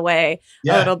Idiocracy in a way,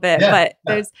 a little bit.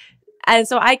 And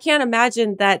so I can't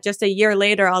imagine that just a year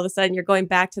later, all of a sudden you're going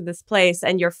back to this place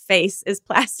and your face is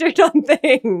plastered on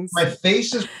things. My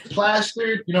face is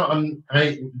plastered. You know,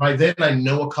 by then I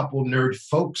know a couple nerd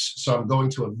folks, so I'm going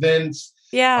to events.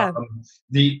 Yeah.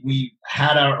 We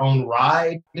had our own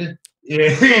ride.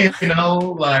 You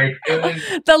know, like it was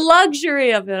the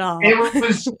luxury of it all. It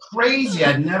was crazy.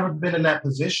 I'd never been in that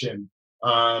position.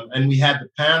 And we had the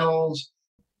panels.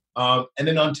 And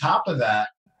then on top of that,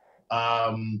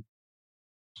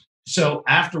 so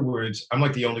afterwards, I'm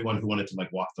like the only one who wanted to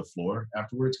like walk the floor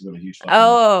afterwards because I'm a huge fan.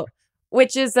 Oh,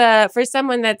 which is for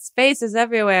someone that's face is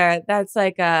everywhere. That's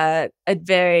like a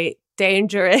very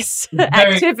dangerous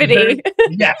activity.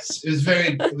 Yes, it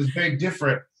was very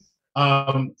different.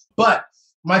 But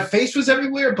my face was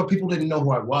everywhere, but people didn't know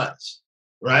who I was.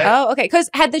 Right? Oh, okay. Because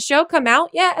had the show come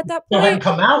out yet at that point? It hadn't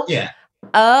come out yet.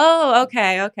 Oh,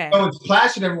 okay. So it's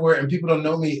plastered everywhere, and people don't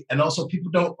know me, and also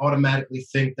people don't automatically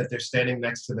think that they're standing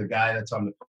next to the guy that's on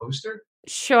the poster.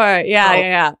 Sure.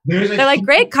 Yeah. They're like,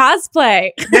 great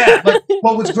cosplay. Yeah.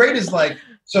 Well, what's great is like,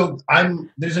 so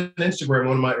there's an Instagram.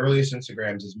 One of my earliest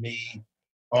Instagrams is me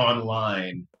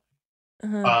online.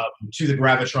 To the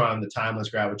Gravitron, the Timeless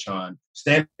Gravitron,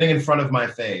 standing in front of my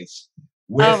face.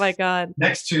 Oh my God!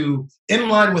 Next to, in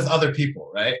line with other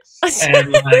people, right?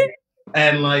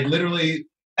 And literally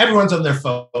everyone's on their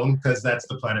phone because that's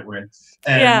the planet we're in.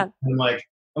 And I'm like,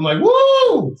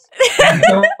 woo!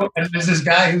 And there's this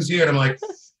guy who's here, and I'm like,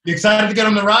 you excited to get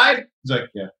on the ride? He's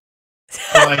like, yeah.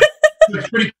 I'm like, it's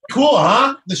pretty cool,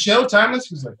 huh? The show, Timeless?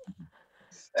 He's like,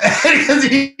 because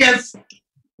he has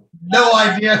no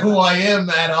idea who I am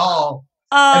at all.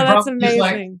 Oh, that's just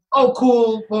like, amazing. oh,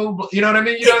 cool. You know what I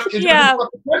mean? You know, it Yeah. doesn't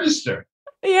fucking register.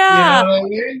 Yeah. You know what I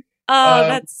mean? Oh,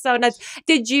 that's so nuts.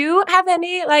 Did you have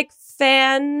any like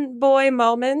fanboy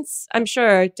moments? I'm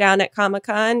sure down at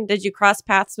Comic-Con, did you cross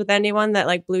paths with anyone that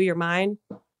like blew your mind?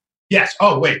 Yes.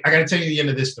 Oh, wait. I got to tell you the end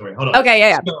of this story. Hold on. Okay.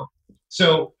 Yeah.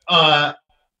 So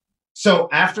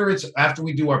after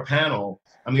we do our panel,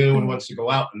 I'm the only one who wants to go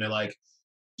out, and they're like,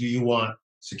 "Do you want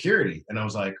security?" And I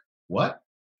was like, "What?"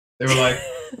 They were like,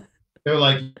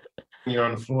 "You're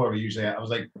on the floor." I was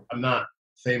like, "I'm not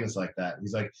famous like that."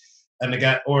 He's like, and the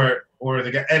guy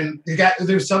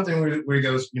there's something where he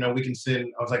goes, you know, we can sit.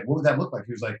 I was like, "What would that look like?"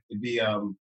 He was like, "It'd be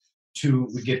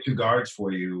we get 2 guards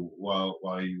for you while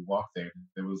you walk there."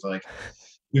 It was like,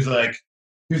 he was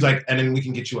like, and then we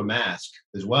can get you a mask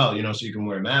as well, you know, so you can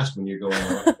wear a mask when you're going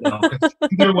on. You know?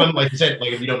 Everyone, like you said,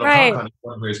 like if you don't know Comic-Con, you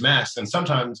want to wear masks. And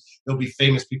sometimes there'll be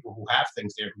famous people who have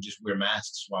things there who just wear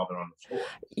masks while they're on the floor.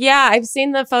 Yeah, I've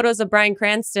seen the photos of Bryan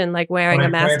Cranston like wearing a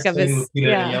mask of his.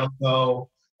 Yoko,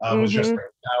 was just like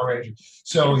a Power Ranger.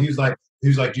 So he was like,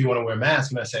 "Do you want to wear a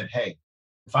mask?" And I said, "Hey,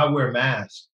 if I wear a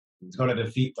mask, it's going to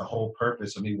defeat the whole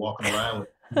purpose of me walking around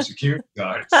with security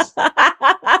guards."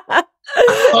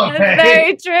 That's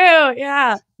very true.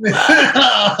 Yeah.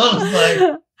 I was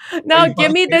like, no,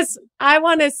 give me this. I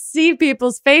want to see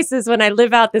people's faces when I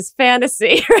live out this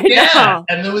fantasy now. Yeah,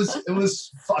 and it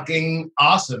was fucking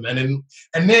awesome. And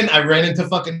then I ran into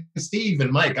fucking Steve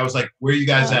and Mike. I was like, "Where are you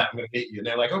guys at? I'm gonna meet you." And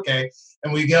they're like, "Okay."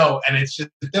 And we go, and it's just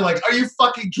they're like, "Are you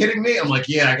fucking kidding me?" I'm like,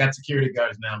 "Yeah, I got security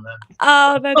guards now, man."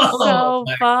 Oh, that's so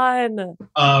fun.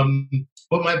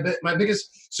 But my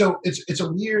biggest, so it's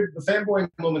a weird, the fanboy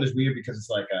moment is weird because it's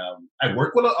like I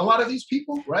work with a lot of these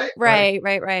people, right? Right.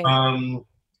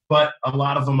 But a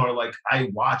lot of them are like, I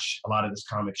watch a lot of this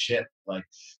comic shit. Like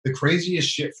the craziest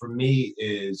shit for me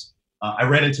is I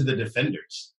ran into the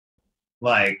Defenders.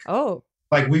 Like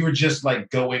we were just like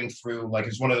going through, like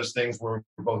it's one of those things where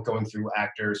we're both going through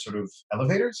actor sort of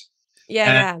elevators.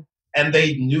 Yeah. And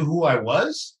they knew who I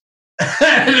was.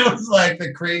 And it was like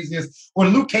the craziest. Or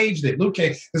Luke Cage did. Luke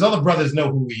Cage, because all the brothers know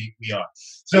who we are.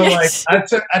 So like I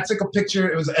took a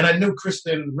picture. It was, and I knew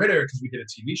Kristen Ritter because we did a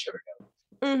TV show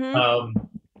together.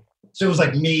 So it was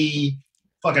like me,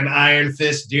 fucking Iron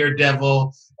Fist,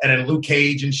 Daredevil, and then Luke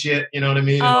Cage and shit. You know what I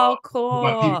mean? Oh, cool.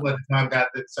 My people at the time got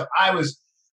that. So I was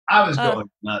going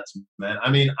nuts, man.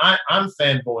 I mean, I'm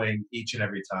fanboying each and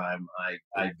every time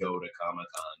I go to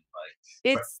Comic-Con.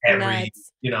 Like it's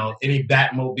nuts. You know, any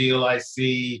Batmobile I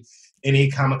see, any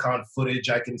Comic-Con footage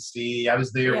I can see. I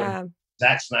was there when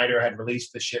Zack Snyder had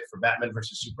released the shit for Batman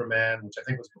vs Superman, which I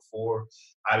think was before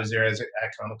I was there at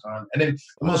Comic-Con. And then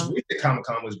the most recent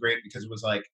Comic-Con was great because it was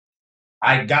like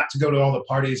I got to go to all the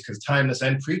parties because Timeless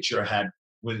and Preacher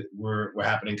were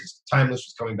happening because Timeless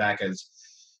was coming back as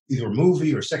either a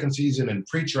movie or second season, and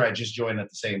Preacher I just joined at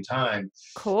the same time.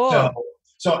 Cool.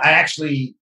 So I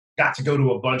actually got to go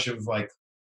to a bunch of like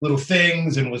little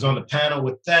things and was on the panel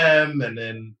with them, and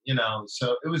then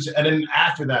so it was. And then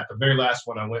after that, the very last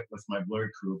one, I went with my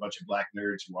Blurred crew, a bunch of black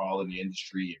nerds who are all in the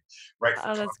industry, right?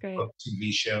 That's great.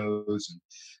 TV shows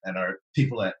and are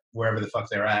people at wherever the fuck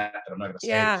they're at. That I'm not gonna say.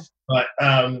 Yeah. But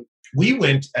we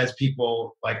went as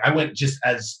people. Like I went just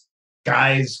as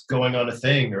guys going on a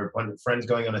thing or a bunch of friends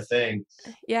going on a thing.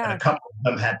 Yeah. And a couple of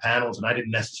them had panels, and I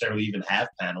didn't necessarily even have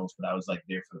panels, but I was like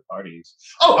there for the parties.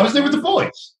 Oh, I was there with the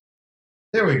boys.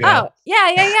 There we go. Oh,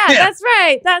 yeah. That's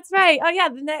right. Oh, yeah.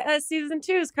 The season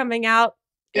 2 is coming out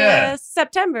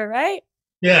September, right?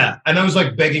 Yeah. And I was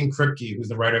like begging Kripke, who's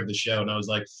the writer of the show. And I was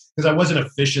like, because I wasn't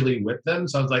officially with them.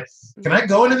 So I was like, can I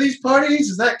go into these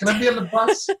parties? Can I be on the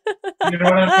bus? You know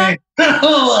what I mean?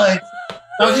 Like,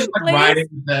 I was just like riding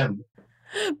with them.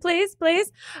 Please.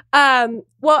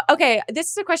 Well, okay.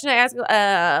 This is a question I ask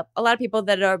a lot of people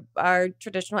that are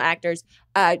traditional actors.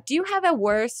 Do you have a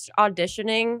worst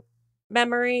auditioning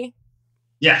memory?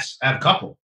 Yes, I have a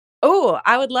couple. Oh,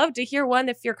 I would love to hear one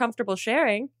if you're comfortable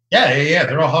sharing. Yeah.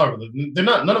 They're all horrible. They're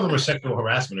not. None of them are sexual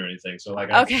harassment or anything. So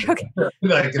like, okay. Feel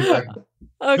pretty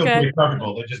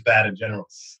comfortable. They're just bad in general.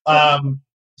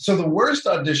 So the worst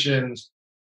auditions,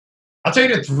 I'll tell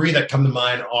you the 3 that come to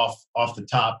mind off the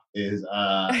top is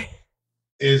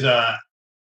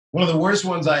one of the worst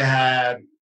ones I had.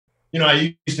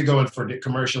 I used to go in for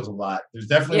commercials a lot. There's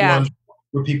definitely ones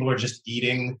where people are just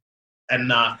eating and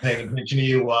not paying attention to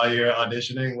you while you're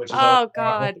auditioning, which is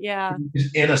God, yeah.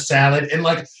 Just in a salad, in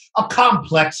like a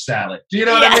complex salad. Do you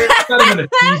know what I mean? It's not even a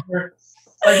teaser.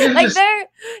 Like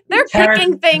they're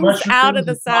picking things out of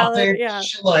the salad. Yeah.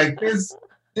 Like there's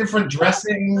different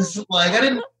dressings. Like I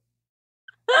didn't.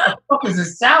 What the fuck is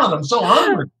this salad? I'm so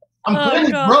hungry. I'm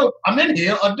clearly broke. I'm in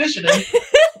here auditioning.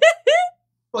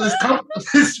 for this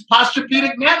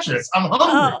Posturepedic mattress. I'm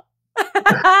hungry.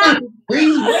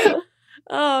 Please wait.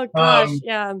 Oh gosh,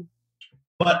 yeah.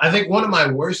 But I think one of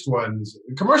my worst ones,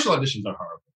 commercial auditions are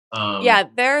horrible. Yeah,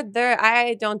 they're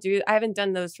I haven't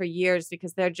done those for years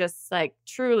because they're just like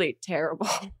truly terrible.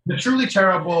 They're truly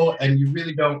terrible, and you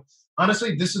really don't.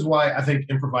 Honestly, this is why I think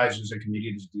improvisers and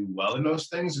comedians do well in those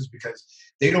things, is because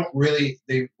they rarely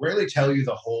tell you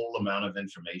the whole amount of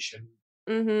information.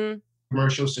 Mm-hmm.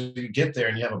 Commercials, so you get there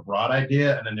and you have a broad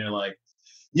idea, and then they're like,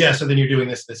 yeah, so then you're doing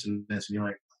this, this, and this, and you're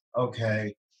like,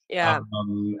 okay. Yeah.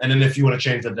 And then if you want to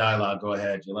change the dialogue, go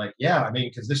ahead. You're like, yeah, I mean,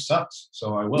 because this sucks,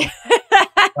 so I will.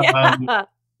 Yeah.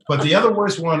 But the other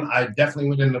worst one, I definitely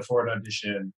went in for an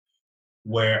audition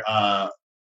where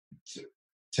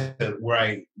where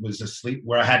I was asleep,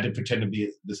 where I had to pretend to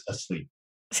be asleep.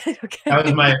 Okay. That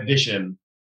was my audition.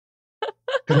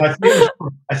 Because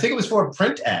I think it was for a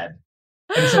print ad.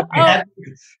 And so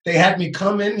they had me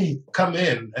come in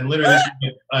and literally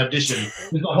audition.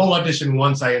 There's a whole audition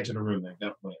once I enter the room. Like,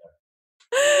 no, wait.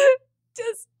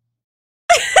 Just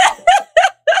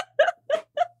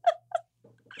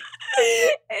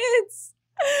it's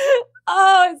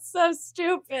so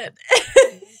stupid.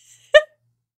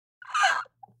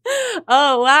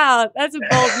 Oh wow, that's a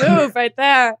bold move right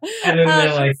there. And then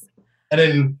they're like, and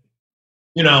then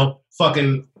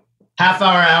fucking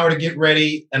hour to get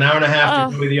ready, an hour and a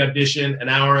half to do the audition, an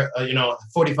hour,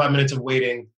 45 minutes of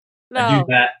waiting. No. I do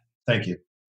that. Thank you.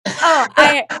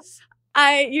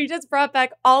 You just brought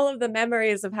back all of the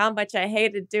memories of how much I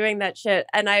hated doing that shit.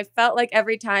 And I felt like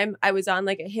every time I was on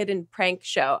like a hidden prank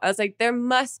show, I was like, there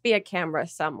must be a camera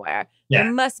somewhere. Yeah.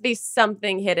 There must be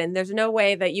something hidden. There's no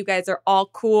way that you guys are all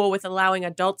cool with allowing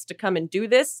adults to come and do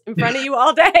this in front of you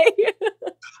all day.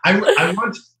 I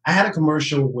had a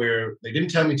commercial where they didn't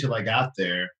tell me till I got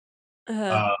there,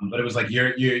 but it was like you're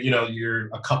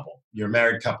a couple, you're a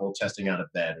married couple testing out a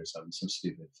bed or something, some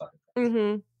stupid fucking thing.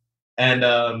 Mm-hmm. And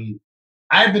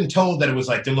I had been told that it was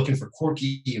like they're looking for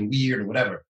quirky and weird and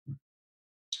whatever.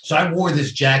 So I wore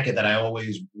this jacket that I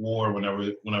always wore when I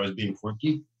was being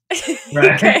quirky,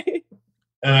 right? Okay.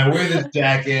 And I wear this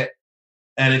jacket,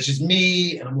 and it's just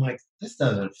me, and I'm like, this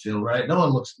doesn't feel right. No one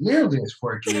looks nearly as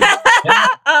quirky.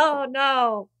 Oh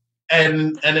no!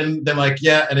 And then they're like,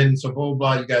 yeah, and then so blah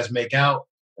blah. You guys make out,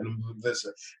 and this,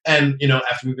 and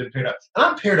after we've been paired up, and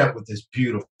I'm paired up with this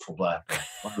beautiful black girl.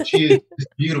 She is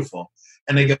beautiful,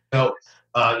 and they go,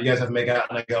 you guys have to make out,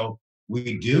 and I go,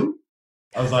 we do.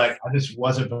 I was like, I just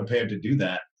wasn't prepared to do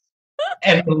that,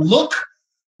 and the look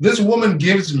this woman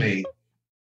gives me,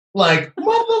 like,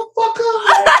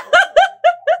 motherfucker.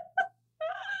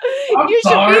 You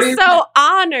should be so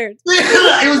honored.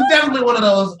 It was definitely one of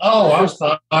those, oh, I'm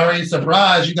sorry,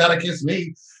 surprise, you gotta kiss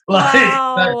me. Like,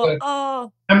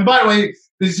 wow. And by the way,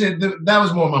 that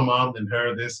was more my mom than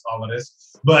her, all of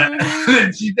this. But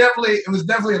it was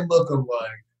definitely a look of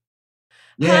like,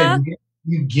 yeah,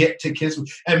 you get to kiss me.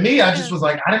 And me, I just was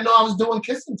like, I didn't know I was doing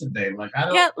kissing today. Like, I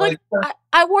don't. Yeah, like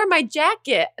I wore my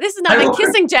jacket. This is not my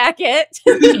kissing jacket.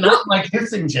 This is not my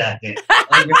kissing jacket.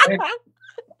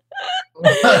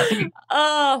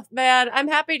 Oh man, I'm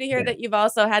happy to hear that you've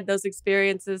also had those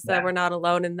experiences, that we're not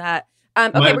alone in that.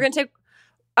 Okay, we're gonna take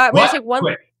one.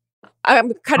 Quick.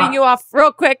 I'm cutting you off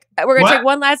real quick. We're gonna take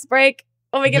one last break.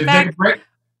 When we get back,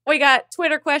 we got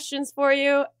Twitter questions for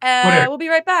you. We'll be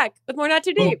right back with more Not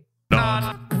Too Deep.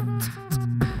 Not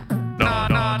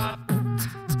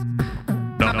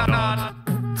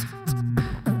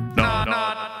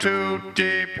Too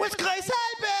Deep with Grace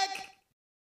Helbig.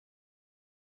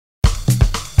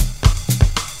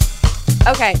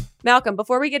 Okay, Malcolm,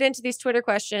 before we get into these Twitter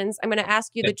questions, I'm going to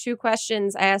ask you the two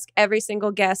questions I ask every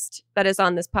single guest that is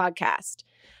on this podcast.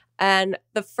 And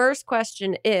the first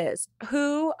question is,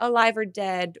 who, alive or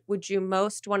dead, would you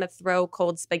most want to throw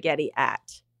cold spaghetti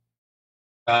at?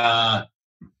 I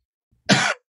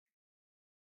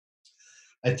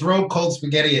throw cold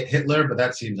spaghetti at Hitler, but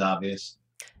that seems obvious.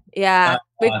 Yeah,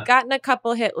 we've gotten a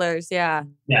couple Hitlers, yeah.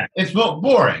 Yeah, it's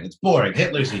boring. It's boring.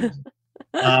 Hitler's easy.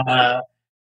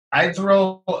 I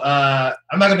throw.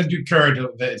 I'm not going to do current.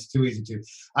 It's too easy to.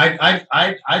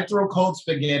 I throw cold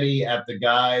spaghetti at the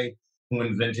guy who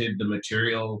invented the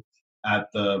material at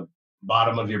the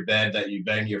bottom of your bed that you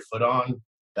bang your foot on.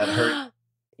 That hurt.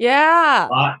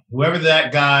 Yeah. Whoever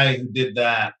that guy who did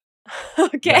that.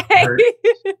 Okay. That hurt,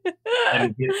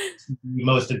 and gets the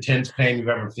most intense pain you've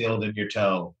ever felt in your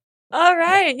toe. All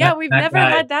right. Yeah, we've never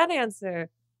had that answer.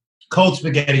 Cold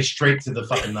spaghetti straight to the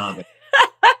fucking noggin.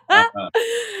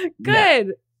 Good.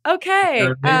 Yeah. Okay.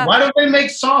 Why don't they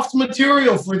make soft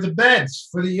material for the beds,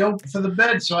 for the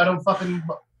bed, so I don't fucking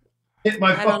hit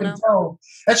my fucking toe?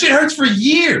 That shit hurts for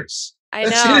years. I know.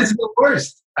 That shit is the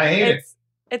worst. I hate it.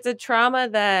 It's a trauma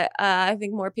that I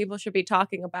think more people should be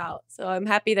talking about. So I'm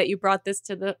happy that you brought this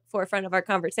to the forefront of our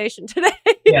conversation today.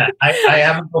 Yeah, I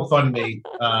have a GoFundMe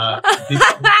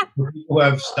for people who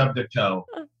have stubbed their toe.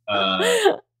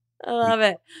 I love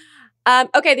it.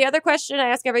 Okay, the other question I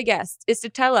ask every guest is to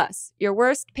tell us your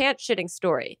worst pants shitting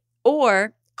story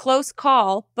or close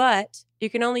call, but you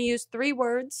can only use 3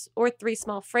 words or 3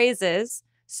 small phrases.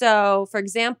 So, for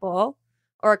example,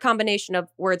 or a combination of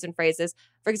words and phrases.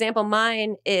 For example,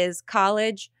 mine is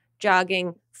college,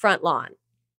 jogging, front lawn.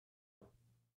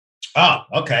 Oh,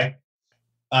 okay.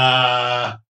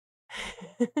 All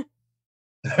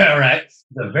right. It's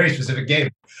a very specific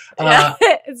game.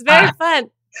 It's very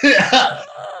fun.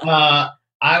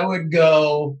 I would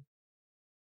go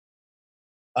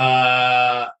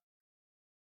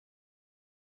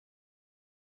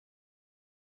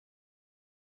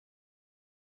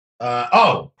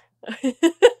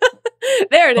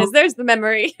there it is. There's the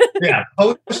memory. Yeah,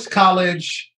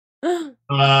 post-college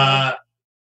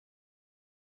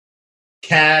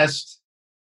cast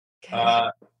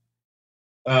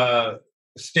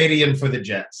stadium for the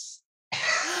Jets.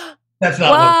 That's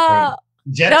not one.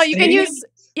 Jets. No, you can use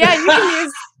you can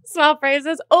use small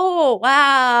phrases. Oh,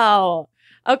 wow.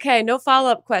 Okay, no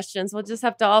follow-up questions. We'll just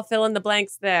have to all fill in the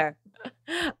blanks there.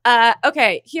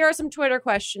 Okay, here are some Twitter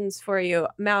questions for you,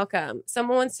 Malcolm.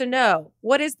 Someone wants to know,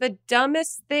 what is the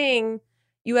dumbest thing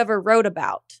you ever wrote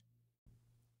about?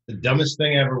 The dumbest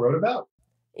thing I ever wrote about?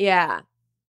 Yeah.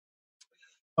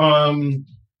 The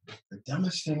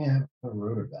dumbest thing I ever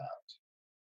wrote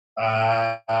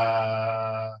about.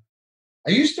 I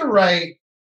used to write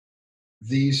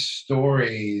these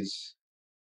stories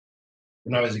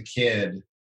when I was a kid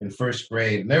in first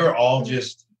grade, and they were all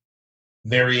just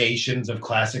variations of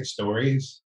classic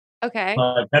stories. Okay.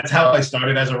 That's how I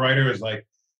started as a writer. Is like,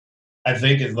 I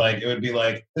think is like it would be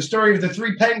like the story of the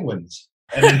 3 penguins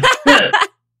and then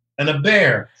and a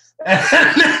bear, and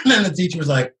then the teacher was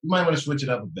like, "You might want to switch it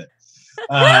up a bit."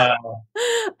 I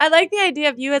like the idea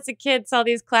of you as a kid saw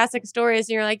these classic stories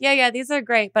and you're like, yeah, these are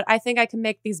great, but I think I can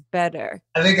make these better.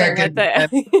 I think I can.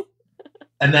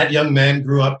 And that young man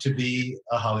grew up to be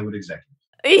a Hollywood executive.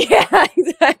 Yeah,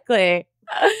 exactly.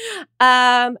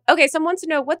 Okay, someone wants to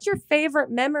know, what's your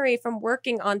favorite memory from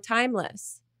working on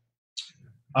Timeless?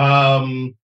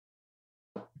 My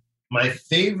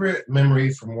favorite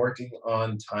memory from working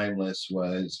on Timeless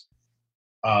was,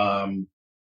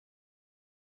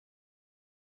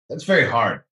 that's very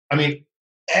hard. I mean,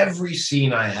 every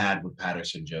scene I had with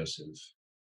Patterson Joseph,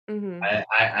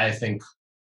 I think,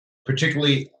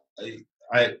 particularly,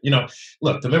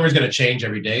 look, the memory's going to change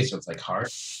every day, so it's like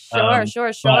hard.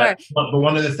 Sure. But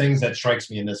one of the things that strikes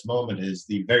me in this moment is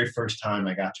the very first time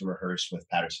I got to rehearse with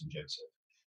Patterson Joseph,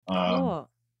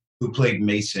 who played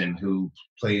Mason, who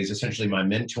plays essentially my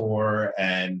mentor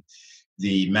and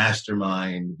the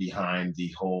mastermind behind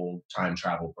the whole time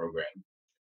travel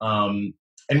program.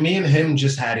 And me and him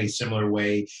just had a similar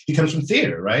way. He comes from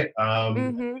theater, right?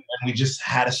 And we just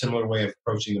had a similar way of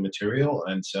approaching the material.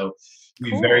 And so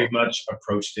we very much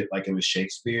approached it like it was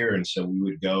Shakespeare. And so we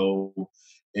would go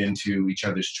into each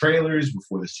other's trailers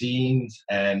before the scenes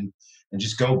and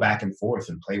just go back and forth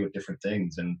and play with different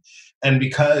things. And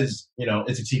because,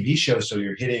 it's a TV show, so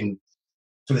you're hitting,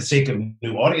 for the sake of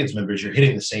new audience members, you're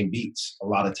hitting the same beats a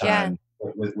lot of time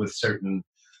with certain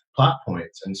plot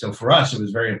points. And so for us, it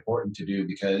was very important to do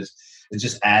because it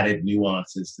just added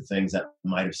nuances to things that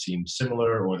might have seemed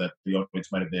similar or that the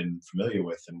audience might have been familiar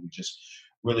with. And we just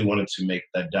really wanted to make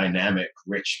that dynamic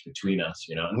rich between us,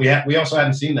 and we also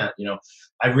hadn't seen that, it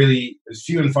was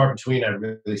few and far between. I've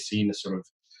really seen the sort of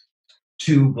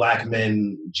 2 Black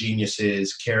men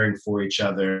geniuses caring for each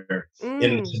other in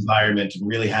this environment and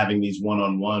really having these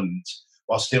one-on-ones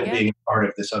while still being part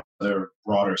of this other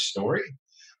broader story.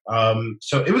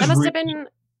 So it was that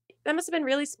must have been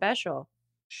really special.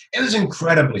 It was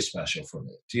incredibly special for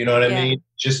me. Do you know what I mean?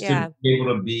 Just to be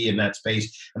able to be in that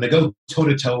space and to go toe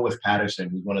to toe with Patterson,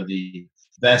 who's one of the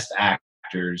best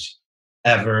actors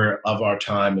ever of our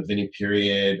time, of any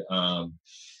period.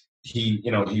 He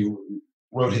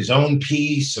wrote his own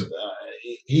piece.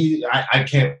 I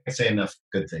can't say enough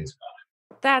good things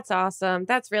about it. That's awesome.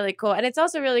 That's really cool. And it's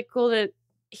also really cool to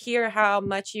hear how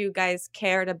much you guys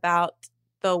cared about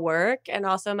the work, and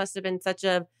also must have been such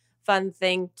a fun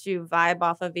thing to vibe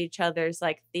off of each other's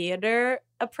like theater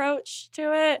approach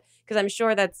to it, because I'm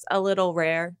sure that's a little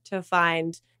rare to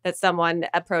find that someone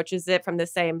approaches it from the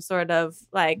same sort of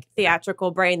like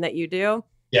theatrical brain that you do.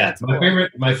 Yeah,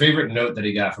 my favorite note that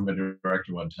he got from a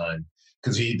director one time,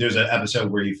 because there's an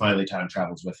episode where he finally time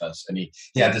travels with us, and he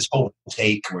had this whole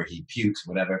take where he pukes,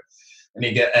 whatever. and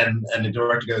the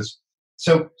director goes,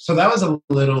 so that was a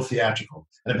little theatrical.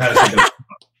 And then Patterson goes,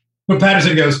 but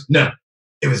Patterson goes, no,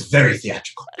 it was very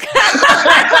theatrical.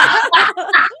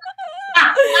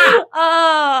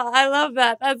 Oh, I love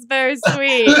that. That's very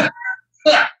sweet.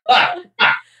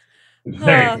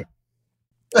 Very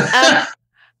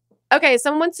okay,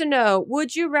 someone wants to know,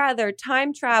 would you rather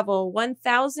time travel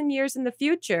 1,000 years in the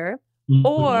future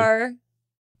or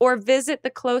visit the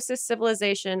closest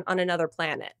civilization on another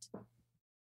planet?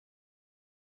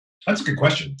 That's a good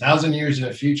question. 1,000 years in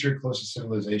the future, closest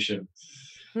civilization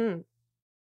on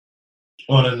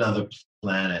another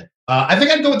planet. I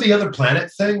think I'd go with the other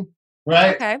planet thing,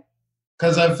 right? Okay.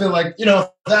 Because I feel like,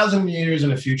 1,000 years in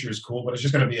the future is cool, but it's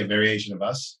just going to be a variation of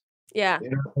us. Yeah. You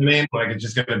know what I mean? Like, it's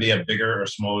just going to be a bigger or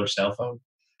smaller cell phone.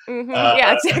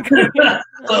 Yeah, exactly.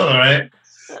 All right.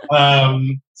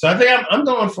 So I think I'm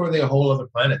going for the whole other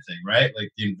planet thing, right? Like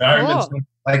the environment's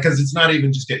because it's not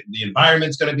even just the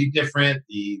environment's going to be different.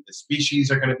 The species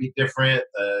are going to be different.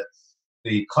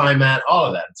 The climate, all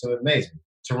of that. It's so amazing.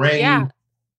 Terrain,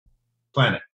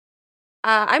 planet.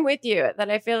 I'm with you that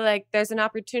I feel like there's an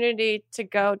opportunity to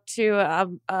go to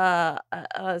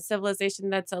a civilization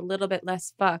that's a little bit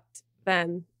less fucked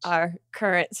than our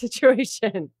current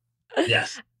situation.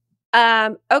 Yes.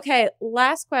 Okay,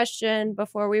 last question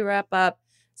before we wrap up.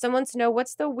 Someone wants to know,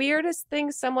 what's the weirdest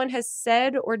thing someone has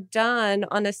said or done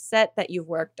on a set that you've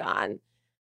worked on?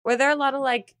 Were there a lot of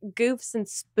like goofs and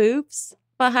spoofs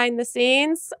behind the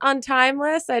scenes on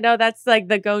Timeless? I know that's like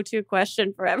the go-to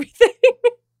question for everything.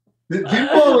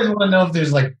 People always want to know if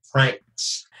there's like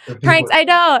pranks. Pranks, I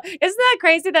know. Isn't that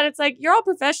crazy that it's like you're all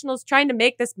professionals trying to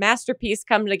make this masterpiece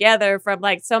come together from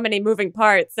like so many moving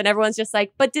parts, and everyone's just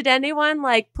like, but did anyone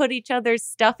like put each other's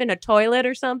stuff in a toilet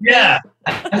or something? Yeah.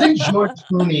 I think George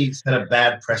Clooney set a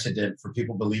bad precedent for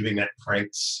people believing that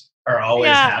pranks are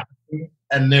always happening,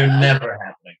 and they're never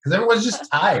happening because everyone's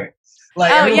just tired.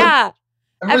 Like,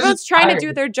 everyone's trying to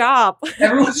do their job.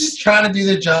 Everyone's just trying to do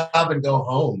their job and go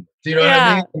home. Do you know what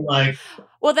I mean? Like,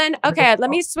 well, then, okay, let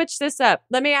me switch this up.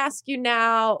 Let me ask you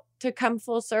now to come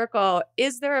full circle.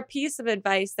 Is there a piece of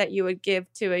advice that you would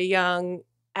give to a young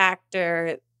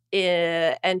actor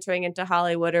entering into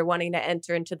Hollywood or wanting to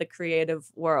enter into the creative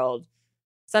world?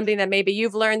 Something that maybe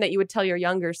you've learned that you would tell your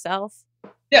younger self?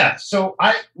 Yeah. So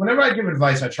whenever I give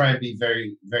advice, I try and be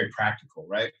very, very practical,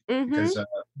 right? Because people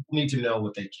need to know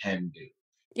what they can do.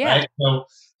 Yeah. Right? So,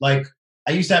 like,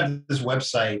 I used to have this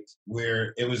website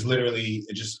where it was literally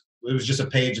it was just a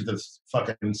page of the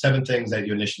fucking 7 things that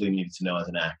you initially needed to know as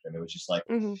an actor. And it was just like,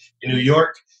 in New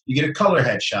York, you get a color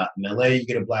headshot. In LA, you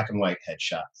get a black and white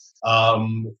headshot.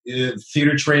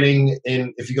 Theater training,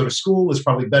 if you go to school, is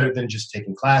probably better than just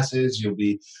taking classes. You'll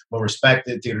be more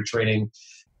respected. Theater training.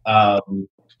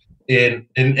 In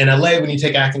LA, when you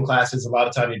take acting classes, a lot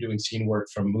of time you're doing scene work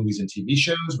from movies and TV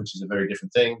shows, which is a very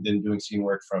different thing than doing scene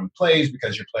work from plays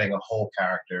because you're playing a whole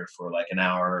character for like an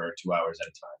hour or 2 hours at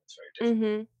a time. It's very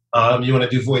different. You want to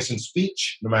do voice and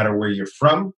speech, no matter where you're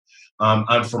from.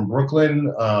 I'm from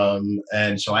Brooklyn,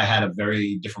 and so I had a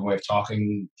very different way of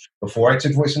talking before I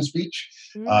took voice and speech.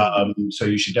 So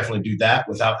you should definitely do that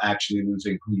without actually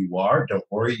losing who you are. Don't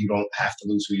worry, you don't have to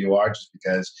lose who you are just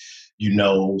because you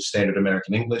know standard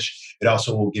American English. It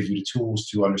also will give you the tools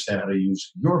to understand how to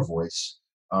use your voice,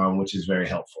 which is very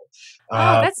helpful.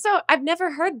 I've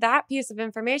never heard that piece of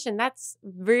information. That's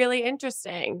really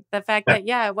interesting. The fact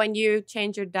that, when you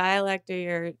change your dialect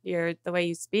or your the way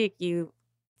you speak, you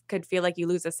could feel like you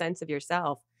lose a sense of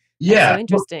yourself. That's so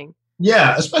interesting.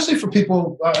 Especially for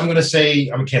people, I'm going to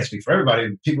say, I can't speak for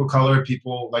everybody, people of color,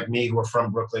 people like me who are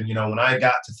from Brooklyn. When I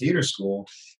got to theater school,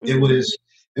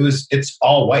 it's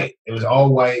all white. It was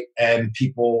all white and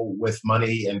people with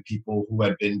money and people who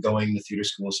had been going to theater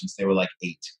school since they were like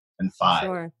 8 and 5.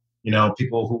 Sure.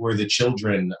 People who were the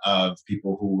children of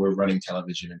people who were running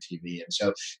television and TV. And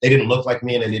so they didn't look like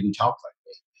me and they didn't talk like me.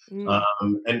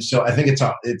 And so I think it's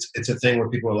a thing where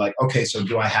people are like, okay, so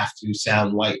do I have to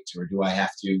sound white or do I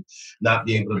have to not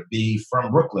be able to be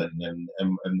from Brooklyn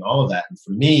and all of that? And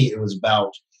for me, it was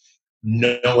about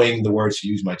knowing the words to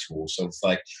use my tools. So it's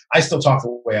like, I still talk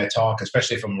the way I talk,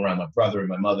 especially if I'm around my brother and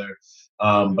my mother.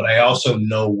 But I also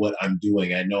know what I'm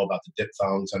doing. I know about the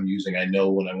diphthongs I'm using. I know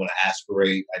when I want to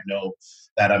aspirate. I know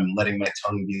that I'm letting my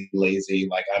tongue be lazy.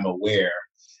 Like, I'm aware.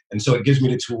 And so it gives me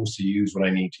the tools to use when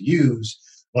I need to use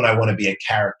when I want to be a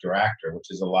character actor, which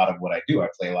is a lot of what I do. I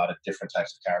play a lot of different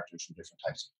types of characters from different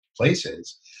types of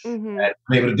places. And I'm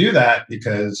able to do that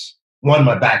because, one,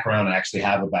 my background, I actually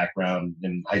have a background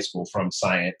in high school from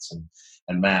science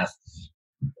and math.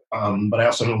 But I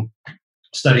also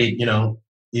studied,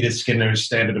 Edith Skinner's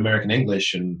Standard American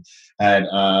English and had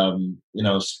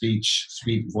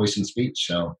voice and speech.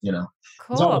 So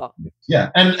cool.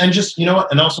 And just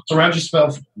and also surround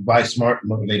yourself by smart,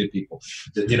 motivated people.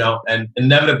 And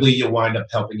inevitably you'll wind up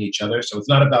helping each other. So it's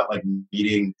not about like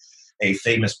meeting a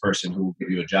famous person who will give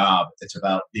you a job. It's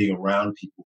about being around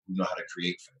people who know how to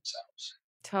create for themselves.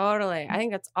 Totally. I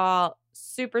think that's all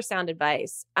super sound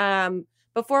advice.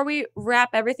 Before we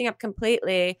wrap everything up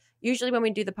completely, usually when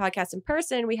we do the podcast in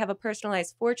person, we have a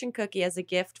personalized fortune cookie as a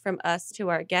gift from us to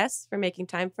our guests for making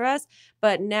time for us.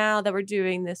 But now that we're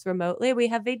doing this remotely, we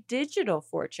have a digital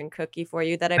fortune cookie for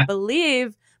you that I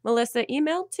believe Melissa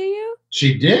emailed to you.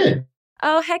 She did.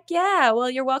 Oh, heck yeah.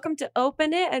 Well, you're welcome to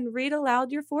open it and read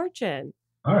aloud your fortune.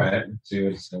 All right. Let's see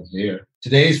what it says here.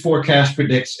 Today's forecast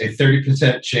predicts a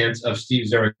 30% chance of Steve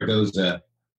Zaragoza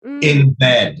in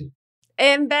bed.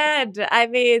 In bed. I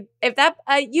mean, if that,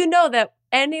 that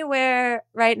anywhere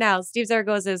right now, Steve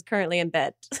Zaragoza is currently in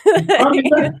bed. There's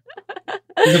a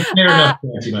fair enough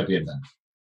chance he might be in bed.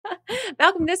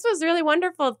 Malcolm, this was really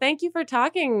wonderful. Thank you for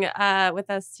talking with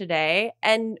us today.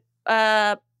 And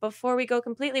before we go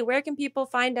completely, where can people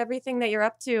find everything that you're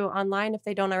up to online if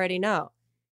they don't already know?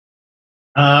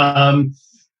 I'm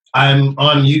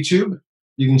on YouTube.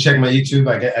 You can check my YouTube.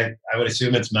 I would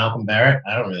assume it's Malcolm Barrett.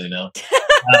 I don't really know.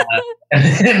 And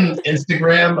then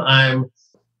Instagram, I'm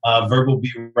Verbal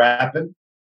Be Rapping,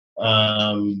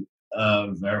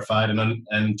 verified,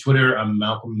 and Twitter, I'm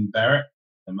Malcolm Barrett.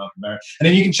 And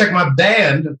then you can check my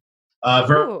band,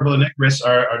 Verbal and Icarus.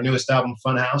 Our newest album,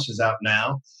 Funhouse, is out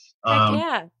now.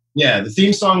 Yeah, the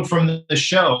theme song from the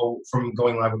show, from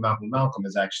Going Live with Malcolm,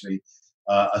 is actually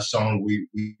a song we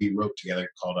wrote together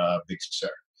called Big Sir.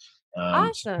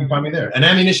 Awesome. So you can find me there. And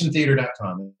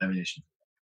AmmunitionTheater.com. Ammunition.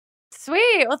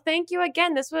 Sweet. Well, thank you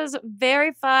again. This was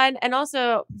very fun and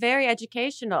also very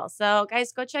educational. So,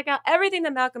 guys, go check out everything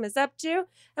that Malcolm is up to.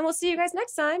 And we'll see you guys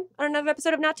next time on another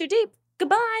episode of Not Too Deep.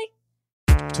 Goodbye.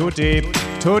 Too deep,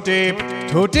 too deep,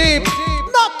 too deep,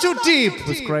 not too deep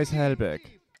with Grace Helbig.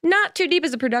 Not Too Deep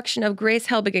is a production of Grace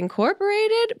Helbig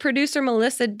Incorporated, producer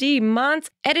Melissa D. Montz,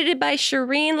 edited by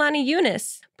Shireen Lani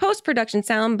Yunus, post-production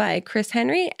sound by Chris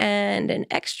Henry, and an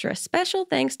extra special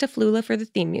thanks to Flula for the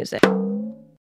theme music.